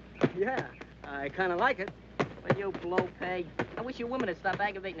 Yeah, I kind of like it. Well, you blow peg. I wish your women would stop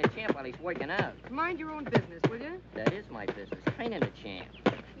aggravating the champ while he's working out. Mind your own business, will you? That is my business, training the champ.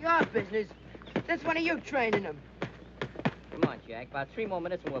 Your business? That's one of you training him. Come on, Jack. About 3 more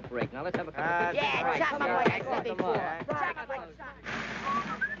minutes and we'll break. Now let's have a couple of... Yeah, chop him like I said before. Chop him like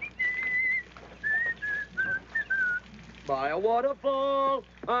By a waterfall,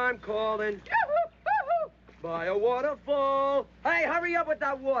 I'm calling. By a waterfall. Hey, hurry up with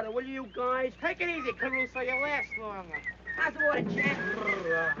that water, will you guys? Take it easy, Caruso. You'll last longer. How's the water, Jack?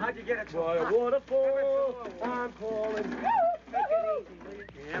 How'd you get it so By a waterfall, I'm calling. Take it easy, will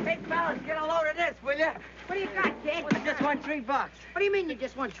you? Hey, fellas, get a load of this, will you? What do you got, kid? I just won $3. What do you mean you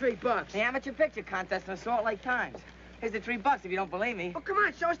just won $3? The amateur picture contest in the Salt Lake Times. Here's the $3 if you don't believe me. Oh, come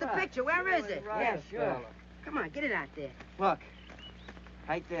on, show us the picture. Where is it? Yeah, sure. Come on, get it out there. Look,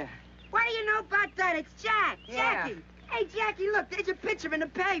 right there. What do you know about that? It's Jack. Yeah. Jackie. Hey, Jackie, look, there's a picture in the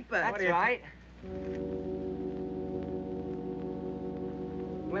paper. That's right.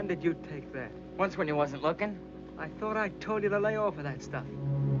 When did you take that? Once when you wasn't looking. I thought I told you to lay off of that stuff.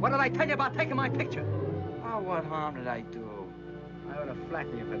 What did I tell you about taking my picture? Oh, what harm did I do? I ought to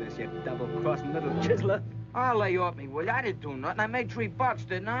flatten you for this, you double-crossing little chiseler. I'll lay off me, will you? I didn't do nothing. I made $3,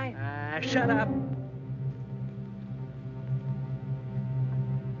 didn't I? Shut up.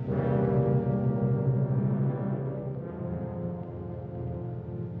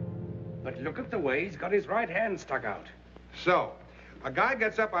 But look at the way he's got his right hand stuck out. So, a guy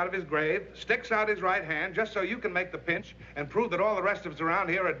gets up out of his grave, sticks out his right hand just so you can make the pinch and prove that all the rest of us around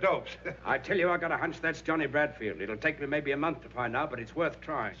here are dopes. I tell you, I got a hunch that's Johnny Bradfield. It'll take me maybe a month to find out, but it's worth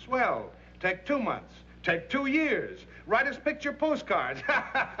trying. Swell. Take 2 months. Take 2 years. Write us picture postcards.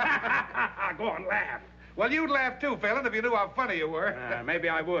 Go on, laugh. Well, you'd laugh too, Phelan, if you knew how funny you were. Maybe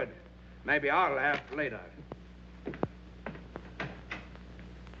I would. Maybe I'll laugh later.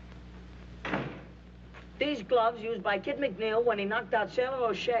 These gloves used by Kid McNeil when he knocked out Sailor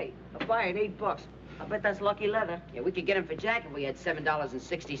O'Shea. A buy at $8. I bet that's lucky leather. Yeah, we could get him for Jack if we had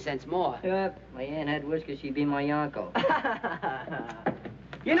 $7.60 more. Yep. My aunt had whiskers, she'd be my uncle.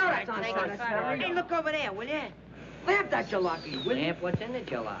 You know that's All right, not funny. Hey, look over there, will you? Laugh at jalopy, will you? Lamp, what's in the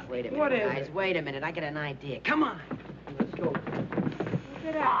jalopy? Wait a minute, What is guys. it? Wait a minute. I got an idea. Come on. Let's go.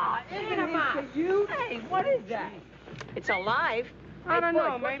 Isn't it cute? Hey, what is that? It's alive. I don't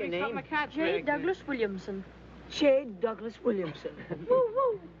know. What's Maybe your something name? a cat J. makes. Douglas Williamson. J. Douglas Williamson. Woo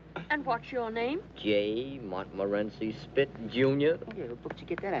woo. And what's your name? J. Montmorency Spit, Jr. Yeah, what book did you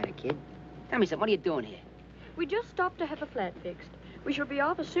get that out of, kid? Tell me something. What are you doing here? We just stopped to have a flat fixed. We shall be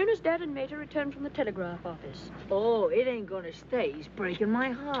off as soon as Dad and Mater return from the telegraph office. Oh, it ain't gonna stay. He's breaking my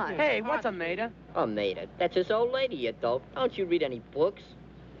heart. Hey, what's a mater? Oh, Mater, that's his old lady, you dope. Don't you read any books?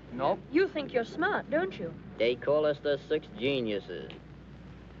 Nope. You think you're smart, don't you? They call us the Six Geniuses.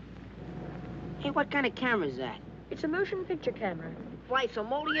 Hey, what kind of camera is that? It's a motion picture camera. Why,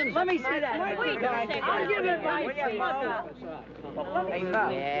 simoleons? Let me see that. Wait a second. I'll give it my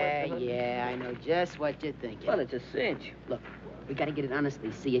Yeah, I know just what you're thinking. Well, it's a cinch. Look, we gotta get it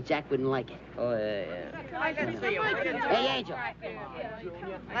honestly. See ya, Jack wouldn't like it. Oh, yeah. Hey, Angel.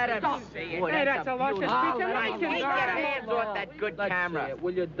 Let us see it. Hey, that's a luscious piece of Get bacon, your darling. hands off that good camera.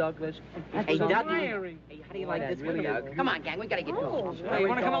 Will you, Douglas? Hey, Dougie. Admiring. Hey, how do you like this one? Come on, gang. We gotta get going. Hey, you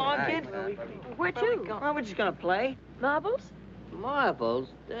wanna come along, kid? Where to? Well, we're just gonna play. Marbles? Marbles?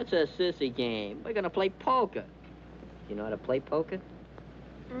 That's a sissy game. We're gonna play poker. You know how to play poker?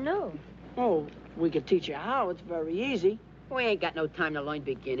 No. Oh, we could teach you how. It's very easy. We ain't got no time to learn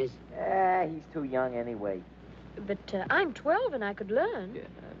beginners. He's too young anyway. But I'm 12 and I could learn. Yeah,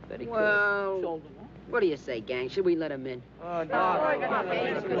 very good. Well, what do you say, gang? Should we let him in? Oh, Come on,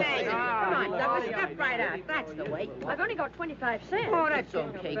 Douglas, step right out. That's the way. I've only got 25 cents. Oh, that's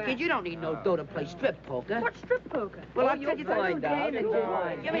okay, kid. You don't need no dough to play strip poker. What's strip poker? Well, I'll tell you the find out.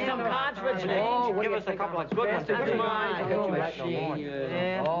 Give me some cards for change. Oh, Give us a couple of good ones. Come on.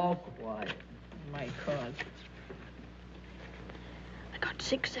 Yeah. Oh, quiet. My cards. I got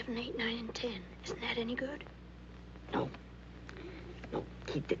 6, 7, 8, 9, and 10. Isn't that any good? No,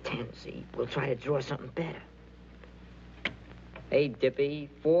 keep the 10, see? We'll try to draw something better. Hey, Dippy,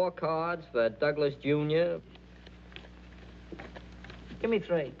 4 cards for Douglas Jr. Give me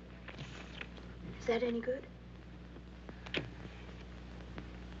 3. Is that any good?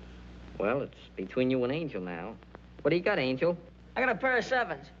 Well, it's between you and Angel now. What do you got, Angel? I got a pair of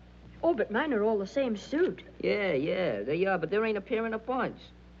 7s. Oh, but mine are all the same suit. Yeah, they are, but there ain't a pair in a bunch.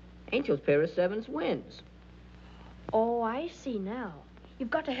 Angel's pair of 7s wins. Oh, I see now. You've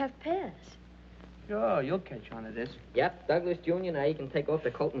got to have pairs. Sure, you'll catch on to this. Yep, Douglas Jr. Now you can take off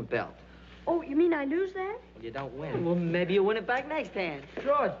the coat and belt. Oh, you mean I lose that? You don't win. Well, maybe you win it back next hand.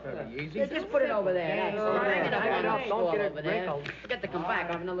 Sure, it's very easy. Yeah, just put it over there. That's all. Hang it up on the Don't wall get it over there. wrinkled. Forget to come back.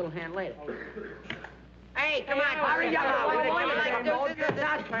 I'll have another little hand later. Hey, come on. hurry up. Come on,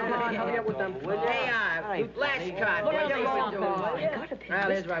 hurry up with them. Hey, last card. What do you want to do? Well,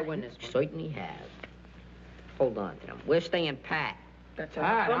 here's where I win this one. Certainly has. Hold on, Tim. We're staying pat. That's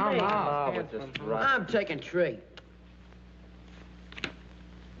I'm taking 3.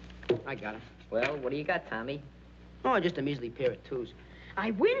 I got it. Well, what do you got, Tommy? Oh, just a measly pair of 2s.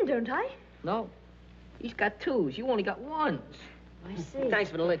 I win, don't I? No. He's got 2s. You only got 1s. I see. Thanks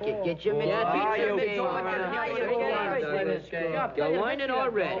for the lift, kid. Get your mitts. You're learning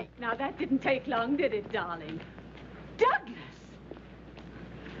already. Now, that didn't take long, did it, darling? Douglas!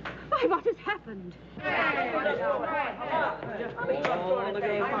 Why, what has happened?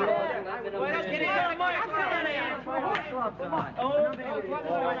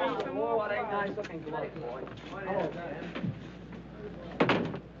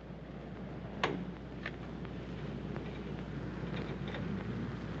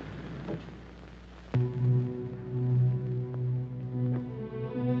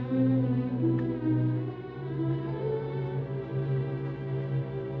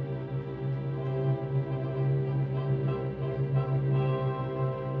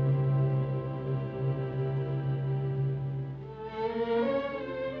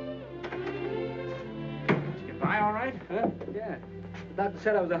 Yeah. The doctor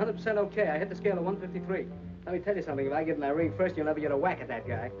said I was 100% okay. I hit the scale of 153. Let me tell you something. If I get in that ring first, you'll never get a whack at that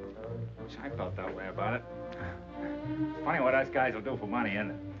guy. I felt that way about it. Funny what us guys will do for money,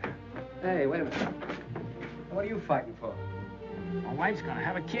 isn't it? Hey, wait a minute. What are you fighting for? My wife's gonna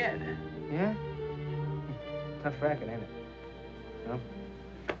have a kid. Yeah? Tough racket, ain't it? Well,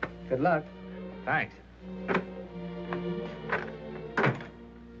 good luck. Thanks.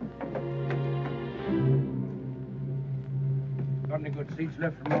 Got any good seats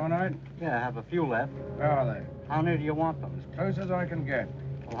left for tomorrow night? Yeah, I have a few left. Where are they? How near do you want them? As close as I can get.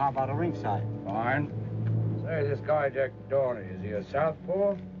 Well, how about a ringside? Fine. Say, this guy, Jack Dorney, is he a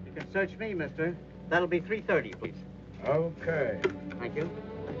southpaw? You can search me, mister. That'll be 3:30, please. Okay. Thank you.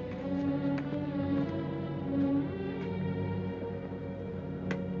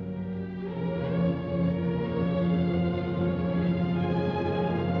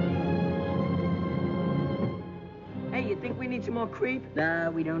 Hey, you think we need some more creep? Nah,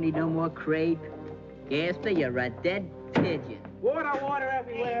 we don't need no more crepe. Gaster, you're a dead pigeon. Water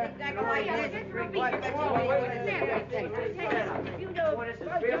everywhere.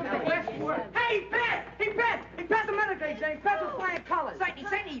 Hey, he passed! He passed the medical exam. He passed with flying colors. He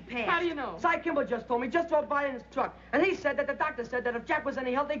said he passed. How do you know? Cy Kimball just told me, just drove by in his truck. And he said that the doctor said that if Jack was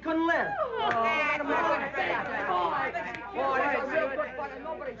any help, they couldn't live.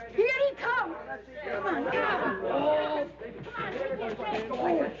 Here he comes. Come on, come on.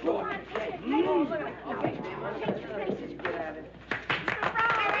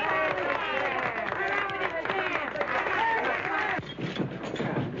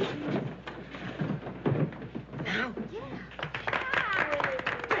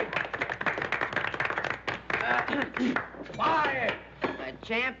 Quiet!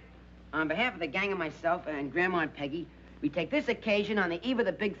 Champ, on behalf of the gang and myself and Grandma and Peggy, we take this occasion on the eve of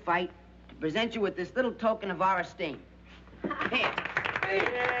the big fight to present you with this little token of our esteem. Here.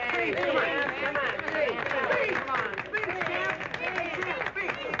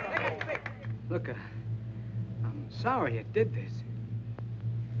 Look, I'm sorry you did this.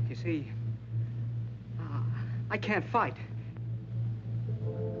 You see, I can't fight.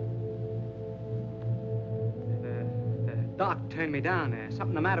 The doc turned me down. There's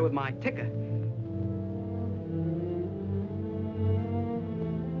something the matter with my ticker.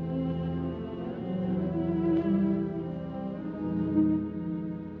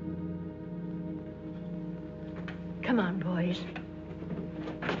 Come on, boys.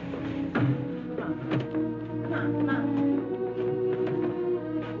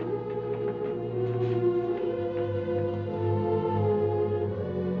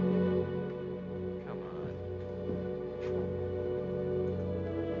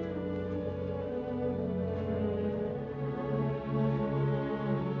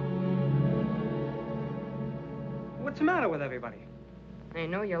 What's the matter with everybody? I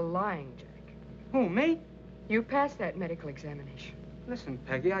know you're lying, Jack. Who, me? You passed that medical examination. Listen,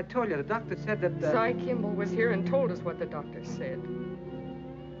 Peggy, I told you the doctor said that... Cy Kimball was here and told us what the doctor said.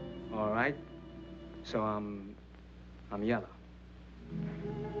 All right. So I'm yellow.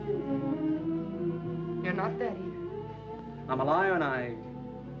 You're not that either. I'm a liar and I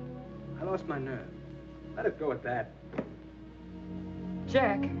lost my nerve. Let it go at that.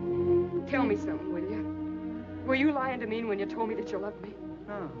 Jack, tell me something, will you? Were you lying to me when you told me that you loved me?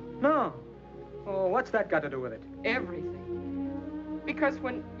 No. Oh, what's that got to do with it? Everything. Because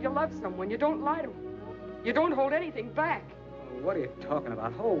when you love someone, you don't lie to them. You don't hold anything back. Oh, what are you talking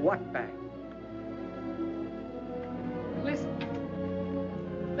about? Hold what back? Listen.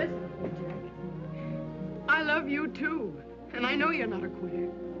 Listen, Jack. I love you, too. And I know you're not a quitter.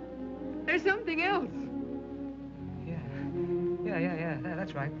 There's something else. Yeah,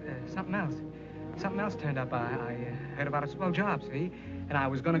 that's right. Something else. Something else turned up. I heard about a swell job, see? And I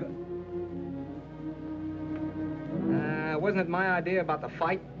was gonna go... wasn't it my idea about the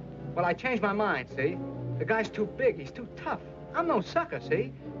fight? Well, I changed my mind, see? The guy's too big. He's too tough. I'm no sucker,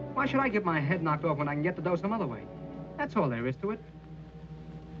 see? Why should I get my head knocked off when I can get the dough some other way? That's all there is to it.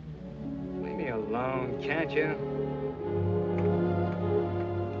 Leave me alone, can't you?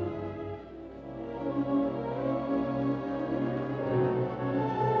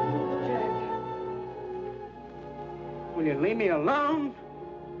 Will you leave me alone?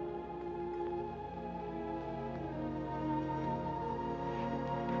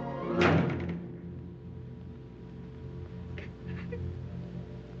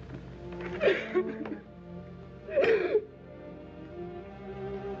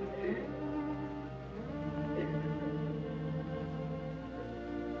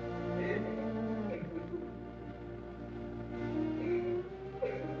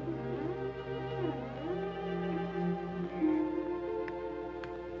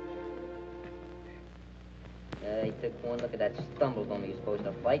 He took one look at that stumblebum he was supposed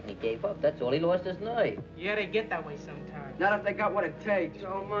to fight, and he gave up. That's all. He lost his nerve. Yeah, they get that way sometimes. Not if they got what it takes.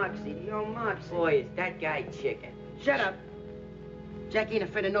 Yo, Moxie. Boy, is that guy chicken. Shut up. Jack ain't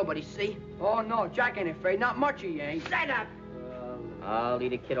afraid of nobody, see? Oh, no, Jack ain't afraid. Not much he ain't. Shut up. I'll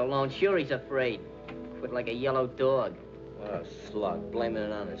leave the kid alone. Sure, he's afraid. foot like a yellow dog. What a slug, blaming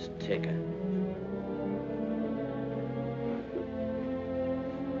it on his ticker.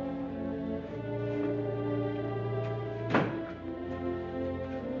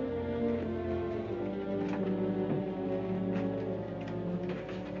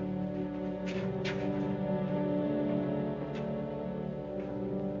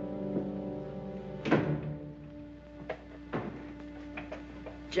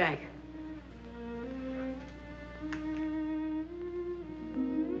 Jack.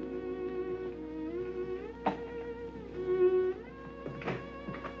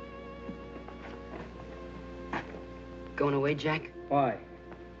 Going away, Jack? Why?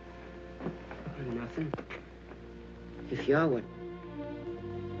 Nothing. If you are, what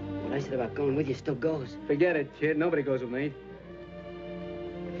I said about going with you still goes. Forget it, kid. Nobody goes with me.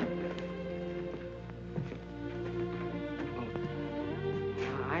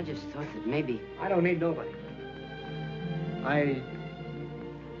 I just thought that maybe... I don't need nobody. I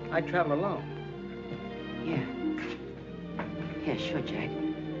travel alone. Yeah. Yeah, sure, Jack.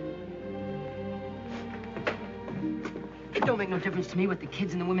 It don't make no difference to me what the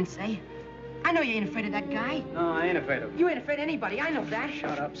kids and the women say. I know you ain't afraid of that guy. No, I ain't afraid of him. You ain't afraid of anybody. I know that.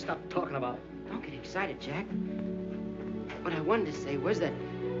 Shut up. Stop talking about it. Don't get excited, Jack. What I wanted to say was that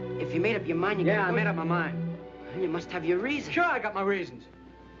if you made up your mind, you Yeah, I made up my mind. You must have your reasons. Sure, I got my reasons.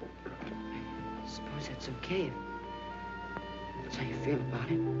 Suppose that's okay if that's how you feel about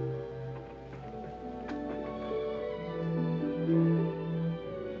it.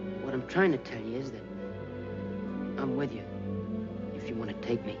 What I'm trying to tell you is that I'm with you if you want to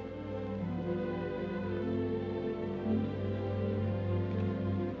take me.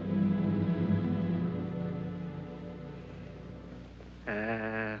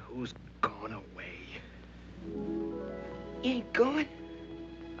 Who's going away? You ain't going?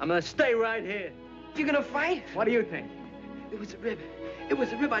 I'm gonna stay right here. You gonna fight? What do you think? It was a rib. It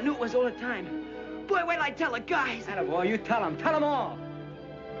was a rib. I knew it was all the time. Boy, wait till I tell the guys. Attaboy, you tell them. Tell them all.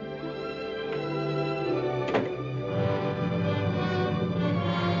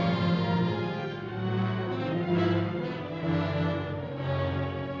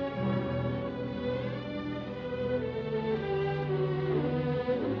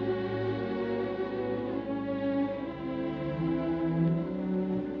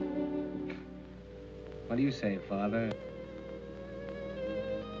 What do you say, Father?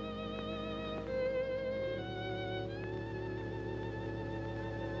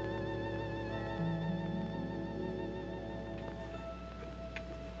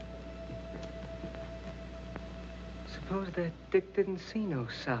 Suppose that Dick didn't see no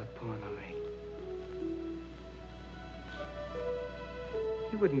southpaw in the ring.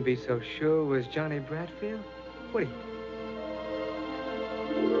 He wouldn't be so sure it was Johnny Bradfield, would he?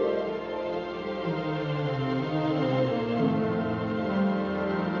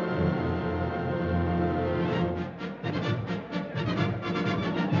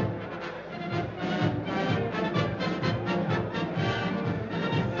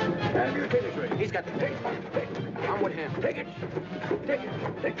 He's got the tape. I'm with him. Take it. Take it.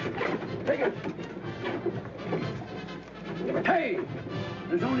 Take it. Take it. Hey!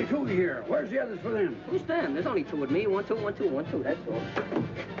 There's only two here. Where's the others for them? Who's them? There's only two with me. 1, 2, 1, 2, 1, 2. That's all.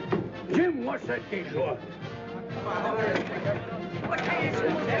 Jim, what's that gate for?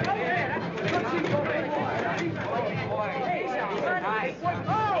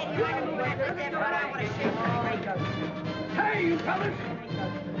 Hey, you fellas!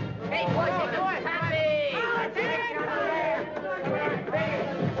 Hey, boys, happy!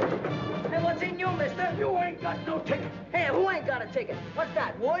 Hey, what's in you, mister? You ain't got no ticket. Hey, who ain't got a ticket? What's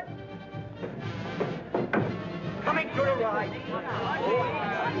that, Wood? Coming to the ride.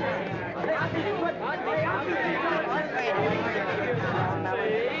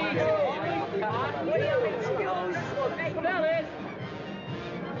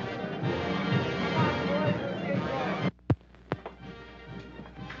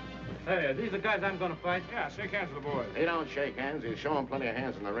 Hey, are these the guys I'm gonna fight? Yeah, shake hands with the boys. He don't shake hands. He'll show him plenty of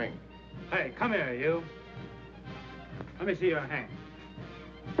hands in the ring. Hey, come here, you. Let me see your hand.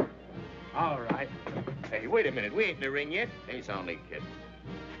 All right. Hey, wait a minute. We ain't in the ring yet. He's only kidding.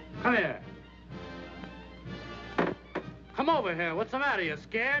 Come here. Come over here. What's the matter? You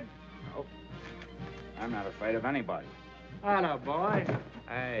scared? Nope. I'm not afraid of anybody. Oh, no, boy.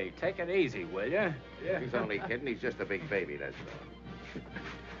 Hey, take it easy, will you? Yeah. He's only kidding. He's just a big baby, that's all.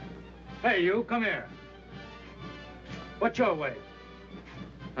 Hey, you, come here. What's your weight?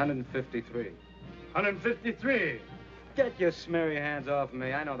 153. 153. Get your smeary hands off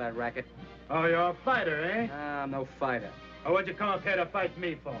me. I know that racket. Oh, you're a fighter, eh? I'm no fighter. Or what'd you come up here to fight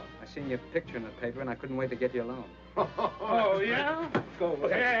me for? I seen your picture in the paper, and I couldn't wait to get you alone. Oh, yeah? Go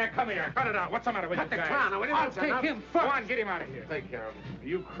away. Yeah, come here. Cut it out. What's the matter with Cut you the guys? clown. What do you I'll want, take son? him first. Go on, get him out of here. Take care of him. Are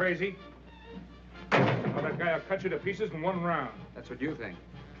you crazy? Well, that guy will cut you to pieces in 1 round. That's what you think.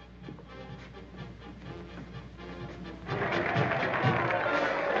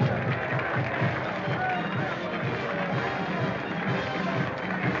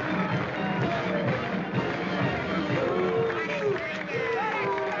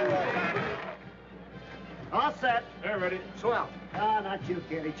 All set. They're ready. Swell. Ah, not you,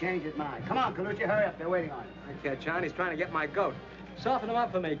 kid. He changed his mind. Come on, Colucci, hurry up. They're waiting on you. Okay, John, he's trying to get my goat. Soften him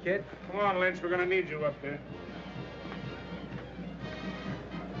up for me, kid. Come on, Lynch. We're going to need you up there.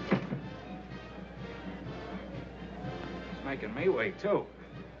 He's making me wait, too.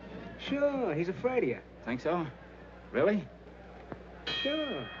 Sure, he's afraid of you. Think so? Really?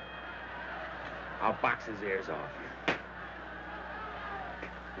 Sure. I'll box his ears off.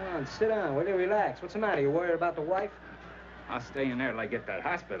 Come on, sit down. Will you relax? What's the matter? You worried about the wife? I'll stay in there till I get that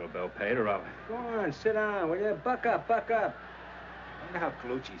hospital bill paid, or I'll... Go on, sit down, will you? Buck up, buck up. Wonder how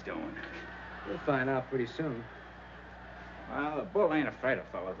Colucci's doing. You'll find out pretty soon. Well, the bull ain't afraid of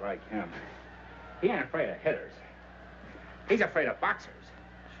fellas like him. He ain't afraid of hitters. He's afraid of boxers.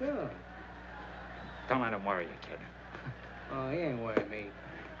 Sure. Don't let him worry you, kid. Oh, he ain't worried me.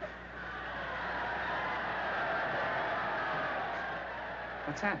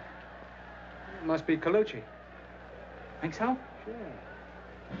 What's that? It must be Colucci. Think so? Sure.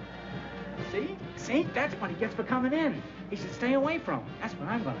 See? See? That's what he gets for coming in. He should stay away from him. That's what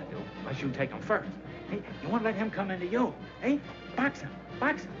I'm gonna do. Unless you take him first. Hey, you want to let him come into you. Hey, box him.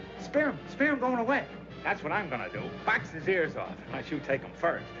 Box him. Spear him going away. That's what I'm gonna do. Box his ears off. Unless you take him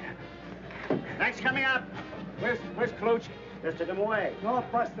first. Thanks for coming out. Where's Colucci? Just took him away. No,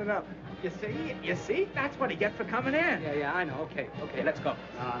 busting up. You see? That's what he gets for coming in. Yeah, I know. Okay, let's go.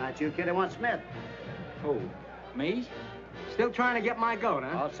 No, not you, kid. I want Smith. Who? Me? Still trying to get my goat,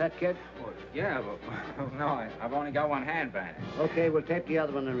 huh? All set, kid? Well, yeah, but... No, I've only got one hand bandage. Okay, we'll tape the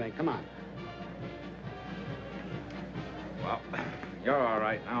other one in the ring. Come on. Well, you're all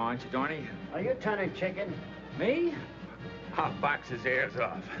right now, aren't you, Dorney? Are you turning chicken? Me? I'll box his ears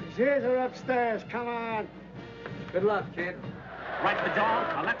off. His ears are upstairs. Come on. Good luck, kid. Right to the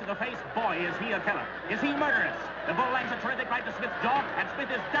jaw, a left to the face. Boy, is he a killer. Is he murderous? The bull lands a terrific right to Smith's jaw, and Smith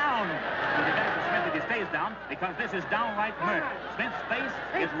is down. It'll be better for Smith if he stays down, because this is downright murder. Smith's face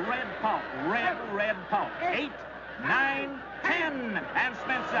is red pulp. Red pulp. 8, 9, 10, and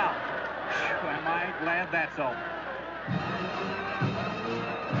Smith's out. Am I glad that's over.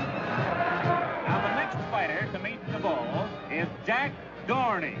 Now, the next fighter to meet the bull is Jack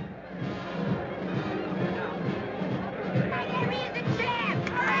Dorney.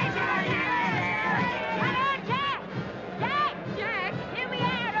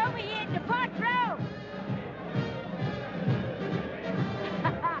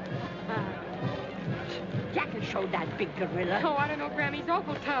 Show that big gorilla. Oh, I don't know, Grammy's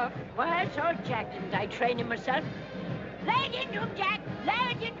awful tough. Well, so Jack, didn't I train him myself? Lay it into him, Jack.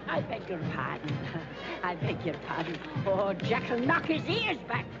 Lay it in. I beg your pardon. I beg your pardon. Oh, Jack'll knock his ears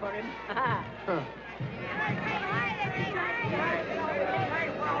back for him.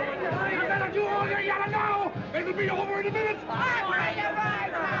 You better do all you gotta know. It'll be over in a minute.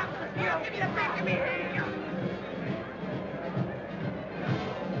 Give me the back of me.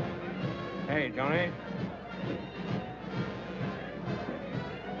 Hey, Johnny.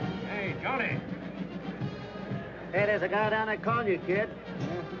 Hey, Johnny. Hey, there's a guy down there calling you, kid.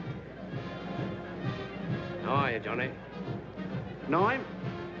 How are you, Johnny? Know him?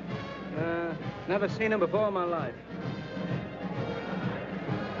 Never seen him before in my life.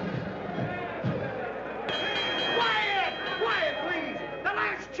 Quiet, please. The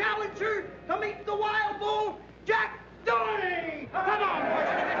last challenger to meet the wild bull, Jack Dorney. Come on, boys.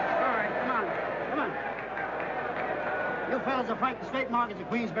 All right, come on. You fellas are fighting straight markets at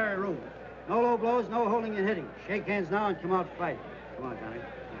Queensberry Road. No low blows, no holding and hitting. Shake hands now and come out fighting. Come on, Johnny.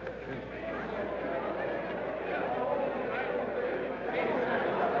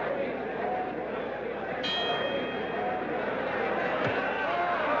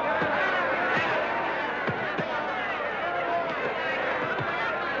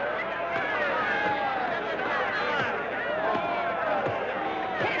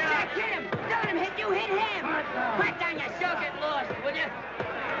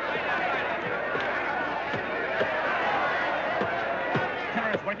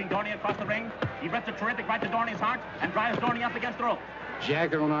 Dorney across the ring. He rests a terrific right to Dorney's heart and drives Dorney up against the rope.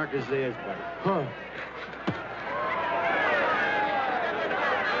 Jack will knock his ears back. Huh.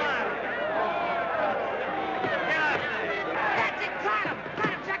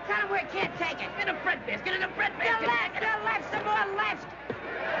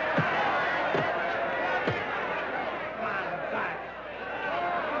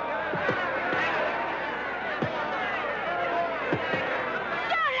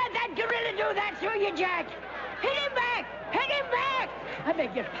 that, do you, Jack? Hit him back! Hit him back! I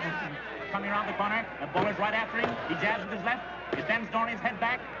beg your pardon. Coming around the corner, the bowler's right after him. He jabs with his left. He sends Dorney's head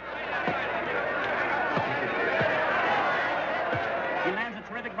back. He lands a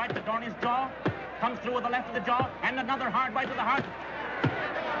terrific right to Dorney's jaw. Comes through with the left of the jaw, and another hard right to the heart.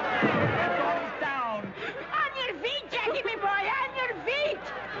 And Dorney's down. On your feet, Jackie, me boy, on your feet!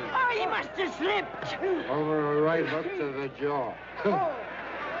 Oh, he must have slipped. Over a right hook to the jaw. Oh.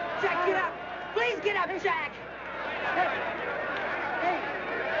 Jack, get up. Please get up, Jack. Hey.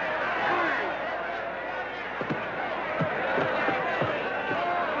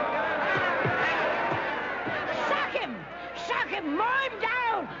 Shock him! Mow him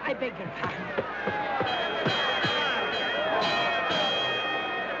down! I beg your pardon.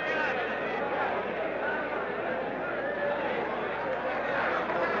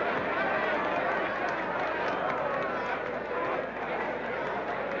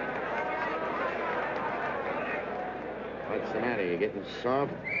 What's the matter? You getting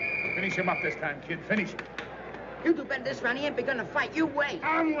soft? Finish him up this time, kid. Finish him. You do better this round. He ain't begun to fight. You wait.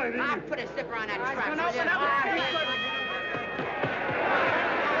 I'm waiting. I'll put a zipper on that trap. Gonna open up.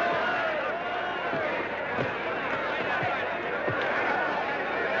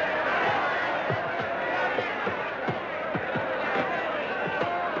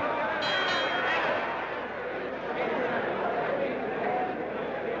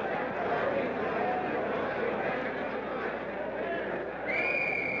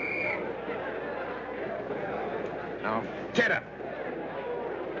 Now, get up.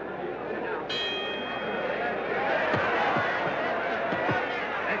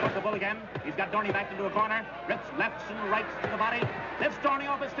 There goes the bull again. He's got Dorney backed into a corner. Rips lefts and rights to the body. Lifts Dorney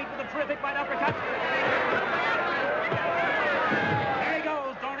off his feet with a terrific right uppercut. There he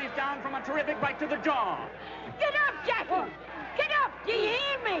goes. Dorney's down from a terrific right to the jaw. Get up, Jackie! Get up! Do you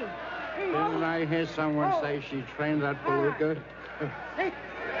hear me? Didn't I hear someone say she trained that palooka?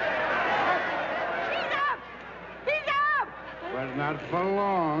 But not for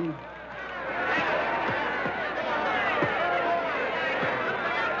long.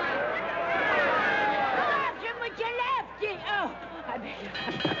 Watch him with your left! Oh, I beg your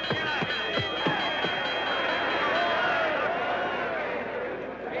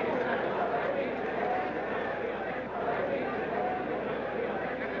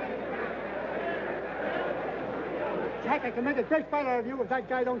Jack, I can make a great fighter out of you if that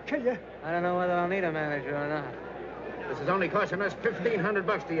guy don't kill you. I don't know whether I'll need a manager or not. This is only costing us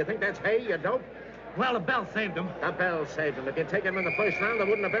 $1,500. Do you think that's hay, you dope? Well, the bell saved him. The bell saved him. If you'd taken him in the first round, there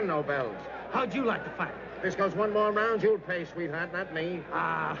wouldn't have been no bells. How'd you like to fight? If this goes one more round, you'll pay, sweetheart, not me.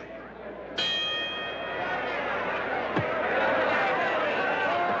 Ah.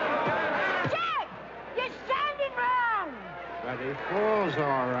 Jack! You're standing wrong! But he falls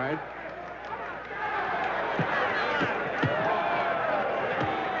all right.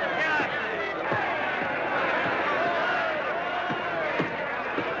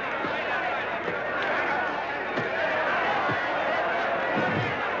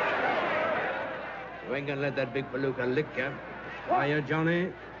 You ain't gonna let that big palooka lick you. Are you,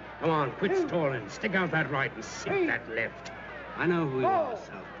 Johnny? Come on, quit stalling. Stick out that right and sink that left. I know who you are,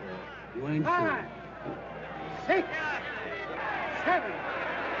 Southpaw. You ain't fool. 5, 6, 7,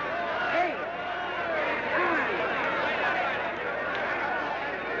 8, 9.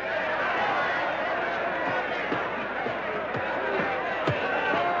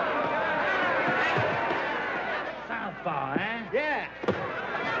 Southpaw, eh? Yeah.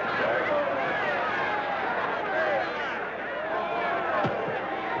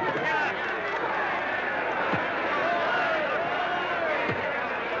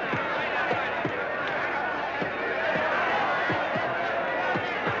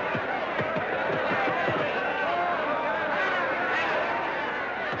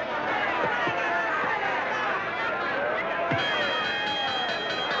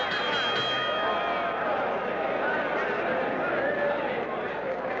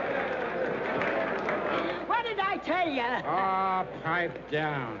 What did I tell you? Ah, pipe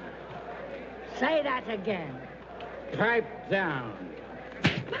down. Say that again. Pipe down.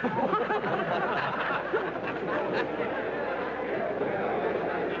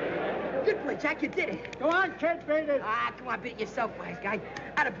 Good boy, Jack. You did it. Go on, kid, beat it. Ah, come on, beat it yourself, wise guy.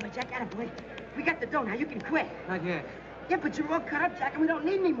 Attaboy, Jack, attaboy. We got the dough now. You can quit. Not yet. Yeah, but you're all cut up, Jack, and we don't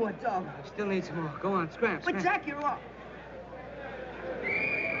need any more dough. I still need some more. Go on, scram. But, Jack, you're all...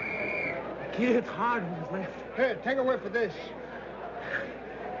 Kid hit hard with his left. Here, take a whiff of this.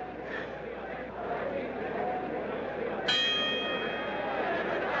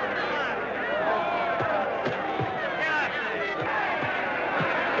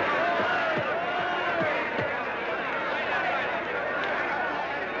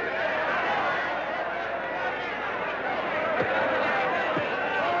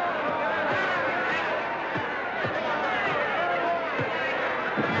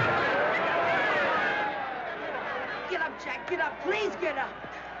 Get up, Jack. Get up. Please get up.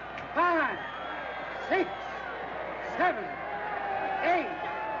 5, 6, 7, 8,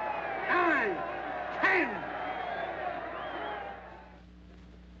 9, 10.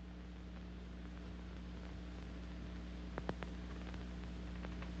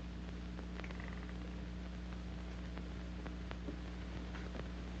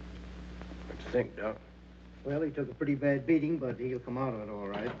 What do you think, Doc? Well, he took a pretty bad beating, but he'll come out of it all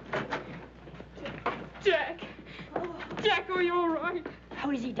right. Jack. Jack, are you all right?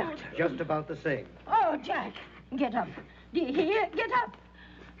 How is he, Doctor? Just about the same. Oh, Jack, get up. Do you hear? Get up.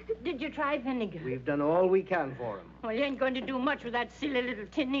 Did you try vinegar? We've done all we can for him. Well, you ain't going to do much with that silly little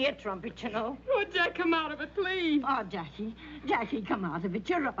tin ear trumpet, you know. Oh, Jack, come out of it, please. Oh, Jackie, come out of it.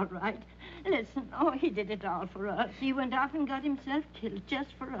 You're all right. Listen, he did it all for us. He went off and got himself killed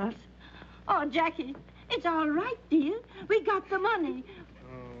just for us. Oh, Jackie, it's all right, dear. We got the money.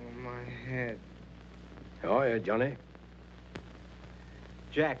 Oh, my head. How are you, Johnny?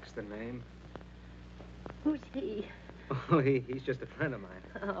 Jack's the name. Who's he? Oh, he's just a friend of mine.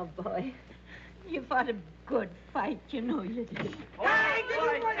 Oh, boy. You fought a good fight, you know you did. Hey,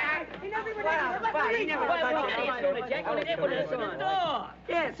 he never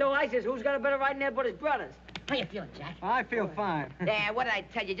Yeah, so I says, who's got a better right in there but his brothers? How you feeling, Jack? I feel fine. Yeah, what did I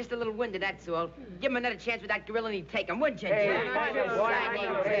tell you? Just a little winded, that's all. Give him another chance with that gorilla and he'd take him, wouldn't you,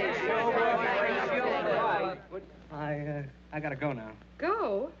 I gotta go now.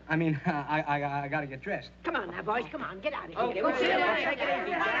 Go? I mean, I gotta get dressed. Come on now, boys. Come on. Get out of here. Okay, we'll see you later. Take it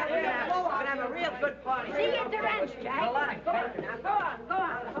easy, Jack. We're gonna have a real good party. See you at the ranch, Jack. Go on, go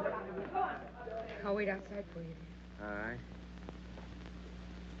on. I'll wait outside for you. All right.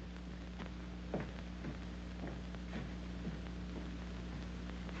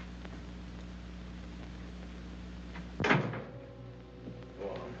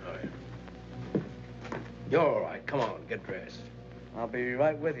 You're all right. Come on, get dressed. I'll be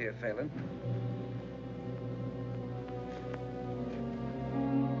right with you, Phelan.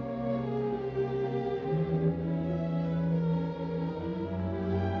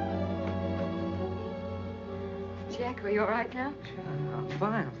 Jack, are you all right now? I'm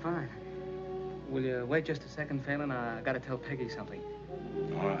fine. Will you wait just a second, Phelan? I gotta tell Peggy something.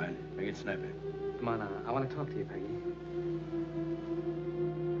 All right. Make it snappy. Come on, I want to talk to you, Peggy.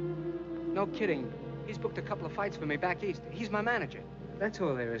 No kidding. He's booked a couple of fights for me back east. He's my manager. That's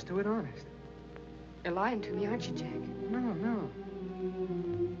all there is to it, honest. You're lying to me, aren't you, Jack? No.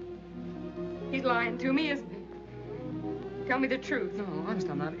 He's lying to me, isn't he? Tell me the truth. No, honest,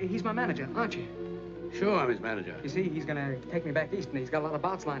 I'm not. He's my manager, aren't you? Sure, I'm his manager. You see, he's gonna take me back east, and he's got a lot of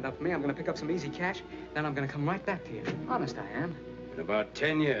bouts lined up for me. I'm gonna pick up some easy cash, then I'm gonna come right back to you. Honest, I am. In about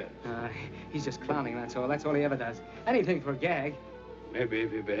 10 years. He's just clowning, that's all. That's all he ever does. Anything for a gag. Maybe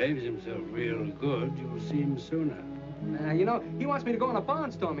if he behaves himself real good, you'll see him sooner. You know, he wants me to go on a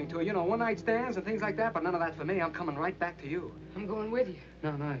barnstorming tour, you know, one-night stands and things like that, but none of that for me. I'm coming right back to you. I'm going with you.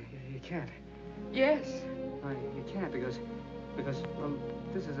 No, you can't. Yes. No, you can't because, well,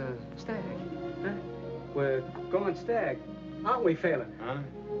 this is a stag. Huh? We're going stag, aren't we, Phelan? Huh?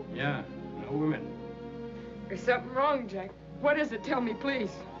 Yeah, no women. There's something wrong, Jack. What is it? Tell me,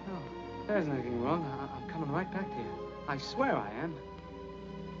 please. No, there's nothing wrong. I'm coming right back to you. I swear I am.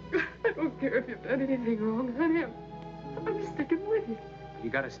 I don't care if you've done anything wrong, honey. I'm sticking with you. You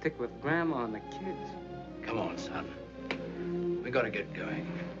gotta stick with Grandma and the kids. Come on, son. We gotta get going.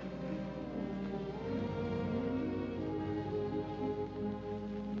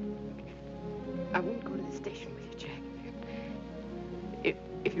 I won't go to the station with you, Jack.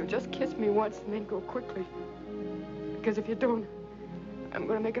 If you'll just kiss me once and then go quickly. Because if you don't, I'm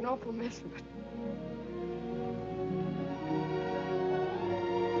going to make an awful mess of it.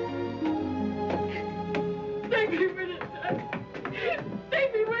 Take me with you, Jack.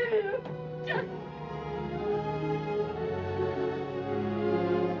 Take me with you, Jack.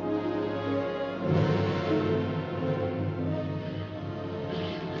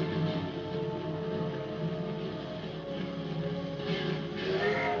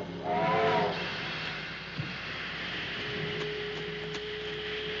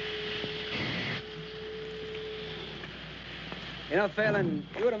 You know, Phelan,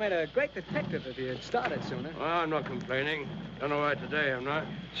 you would have made a great detective if you had started sooner. Well, I'm not complaining. Done all right today, I'm not.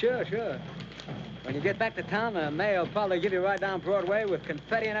 Sure. When you get back to town, the mayor will probably give you right down Broadway with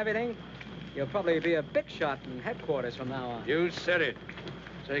confetti and everything. You'll probably be a big shot in headquarters from now on. You said it.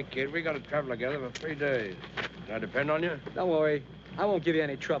 Say, kid, we got to travel together for 3 days. Can I depend on you? Don't worry. I won't give you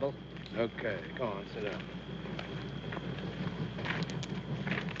any trouble. Okay. Come on, sit down.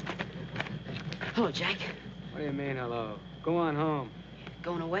 Hello, Jack. What do you mean, hello? Go on home.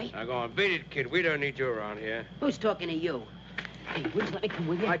 Going away? Now go on, beat it, kid. We don't need you around here. Who's talking to you? Hey, would you let me come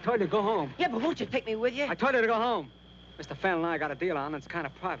with you? I told you to go home. Yeah, but won't you take me with you? I told you to go home. Mr. Fallon and I got a deal on, and it's kind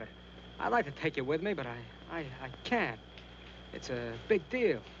of private. I'd like to take you with me, but I can't. It's a big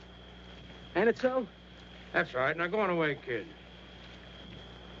deal. Ain't it so? That's right. Now go on away, kid.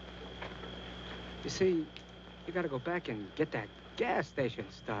 You see, you got to go back and get that gas station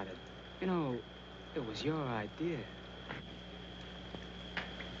started. You know, it was your idea.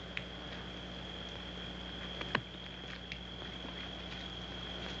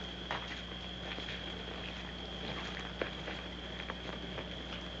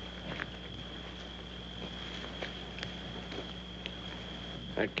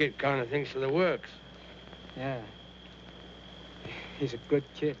 That kid kind of thinks of the works. Yeah. He's a good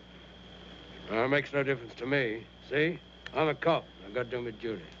kid. Well, it makes no difference to me. See? I'm a cop. I've got to do my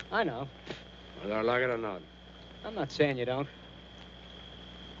duty. I know. Whether I like it or not. I'm not saying you don't.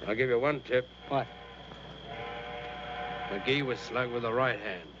 I'll give you one tip. What? McGee was slugged with the right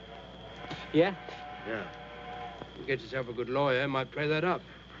hand. Yeah? Yeah. You get yourself a good lawyer, might play that up.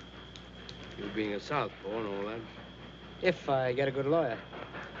 You being a southpaw and all that. If I get a good lawyer.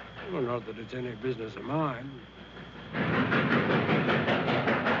 Well, not that it's any business of mine.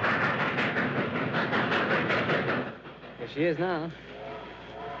 Here she is now.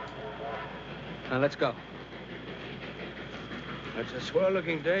 Now, let's go. That's a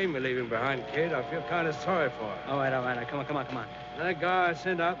swell-looking dame you're leaving behind, kid. I feel kind of sorry for her. All right. Come on. That guy I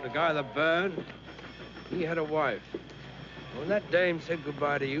sent up, the guy that burned, he had a wife. When that dame said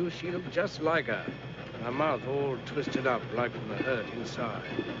goodbye to you, she looked just like her. Her mouth all twisted up, like from the hurt inside.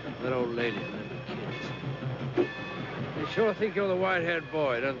 That old lady and them kids. They sure think you're the white-haired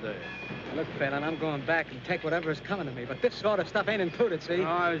boy, don't they? Look, Phelan, I'm going back and take whatever is coming to me, but this sort of stuff ain't included, see? No,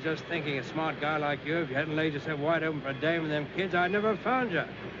 I was just thinking, a smart guy like you, if you hadn't laid yourself wide open for a dame and them kids, I'd never have found you.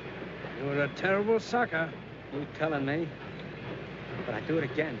 You were a terrible sucker. You telling me? But I'd do it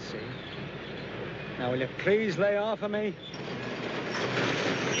again, see? Now, will you please lay off of me?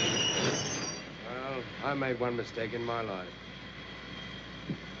 Well, I made one mistake in my life.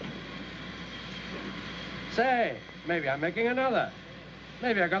 Say, maybe I'm making another.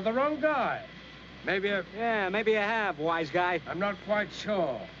 Maybe I got the wrong guy. Maybe I... Yeah, maybe you have, wise guy. I'm not quite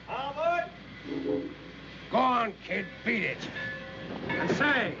sure. Albert! Go on, kid, beat it. And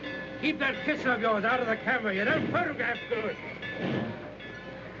say, keep that kiss of yours out of the camera. You don't photograph good.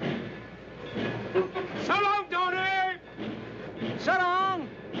 So long, Tony! So long!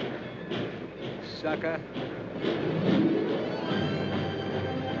 Sucker.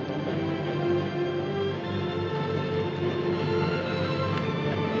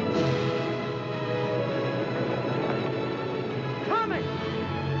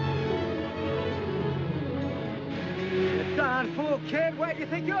 Fool, kid, where do you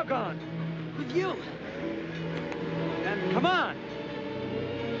think you're going? With you. Then come on.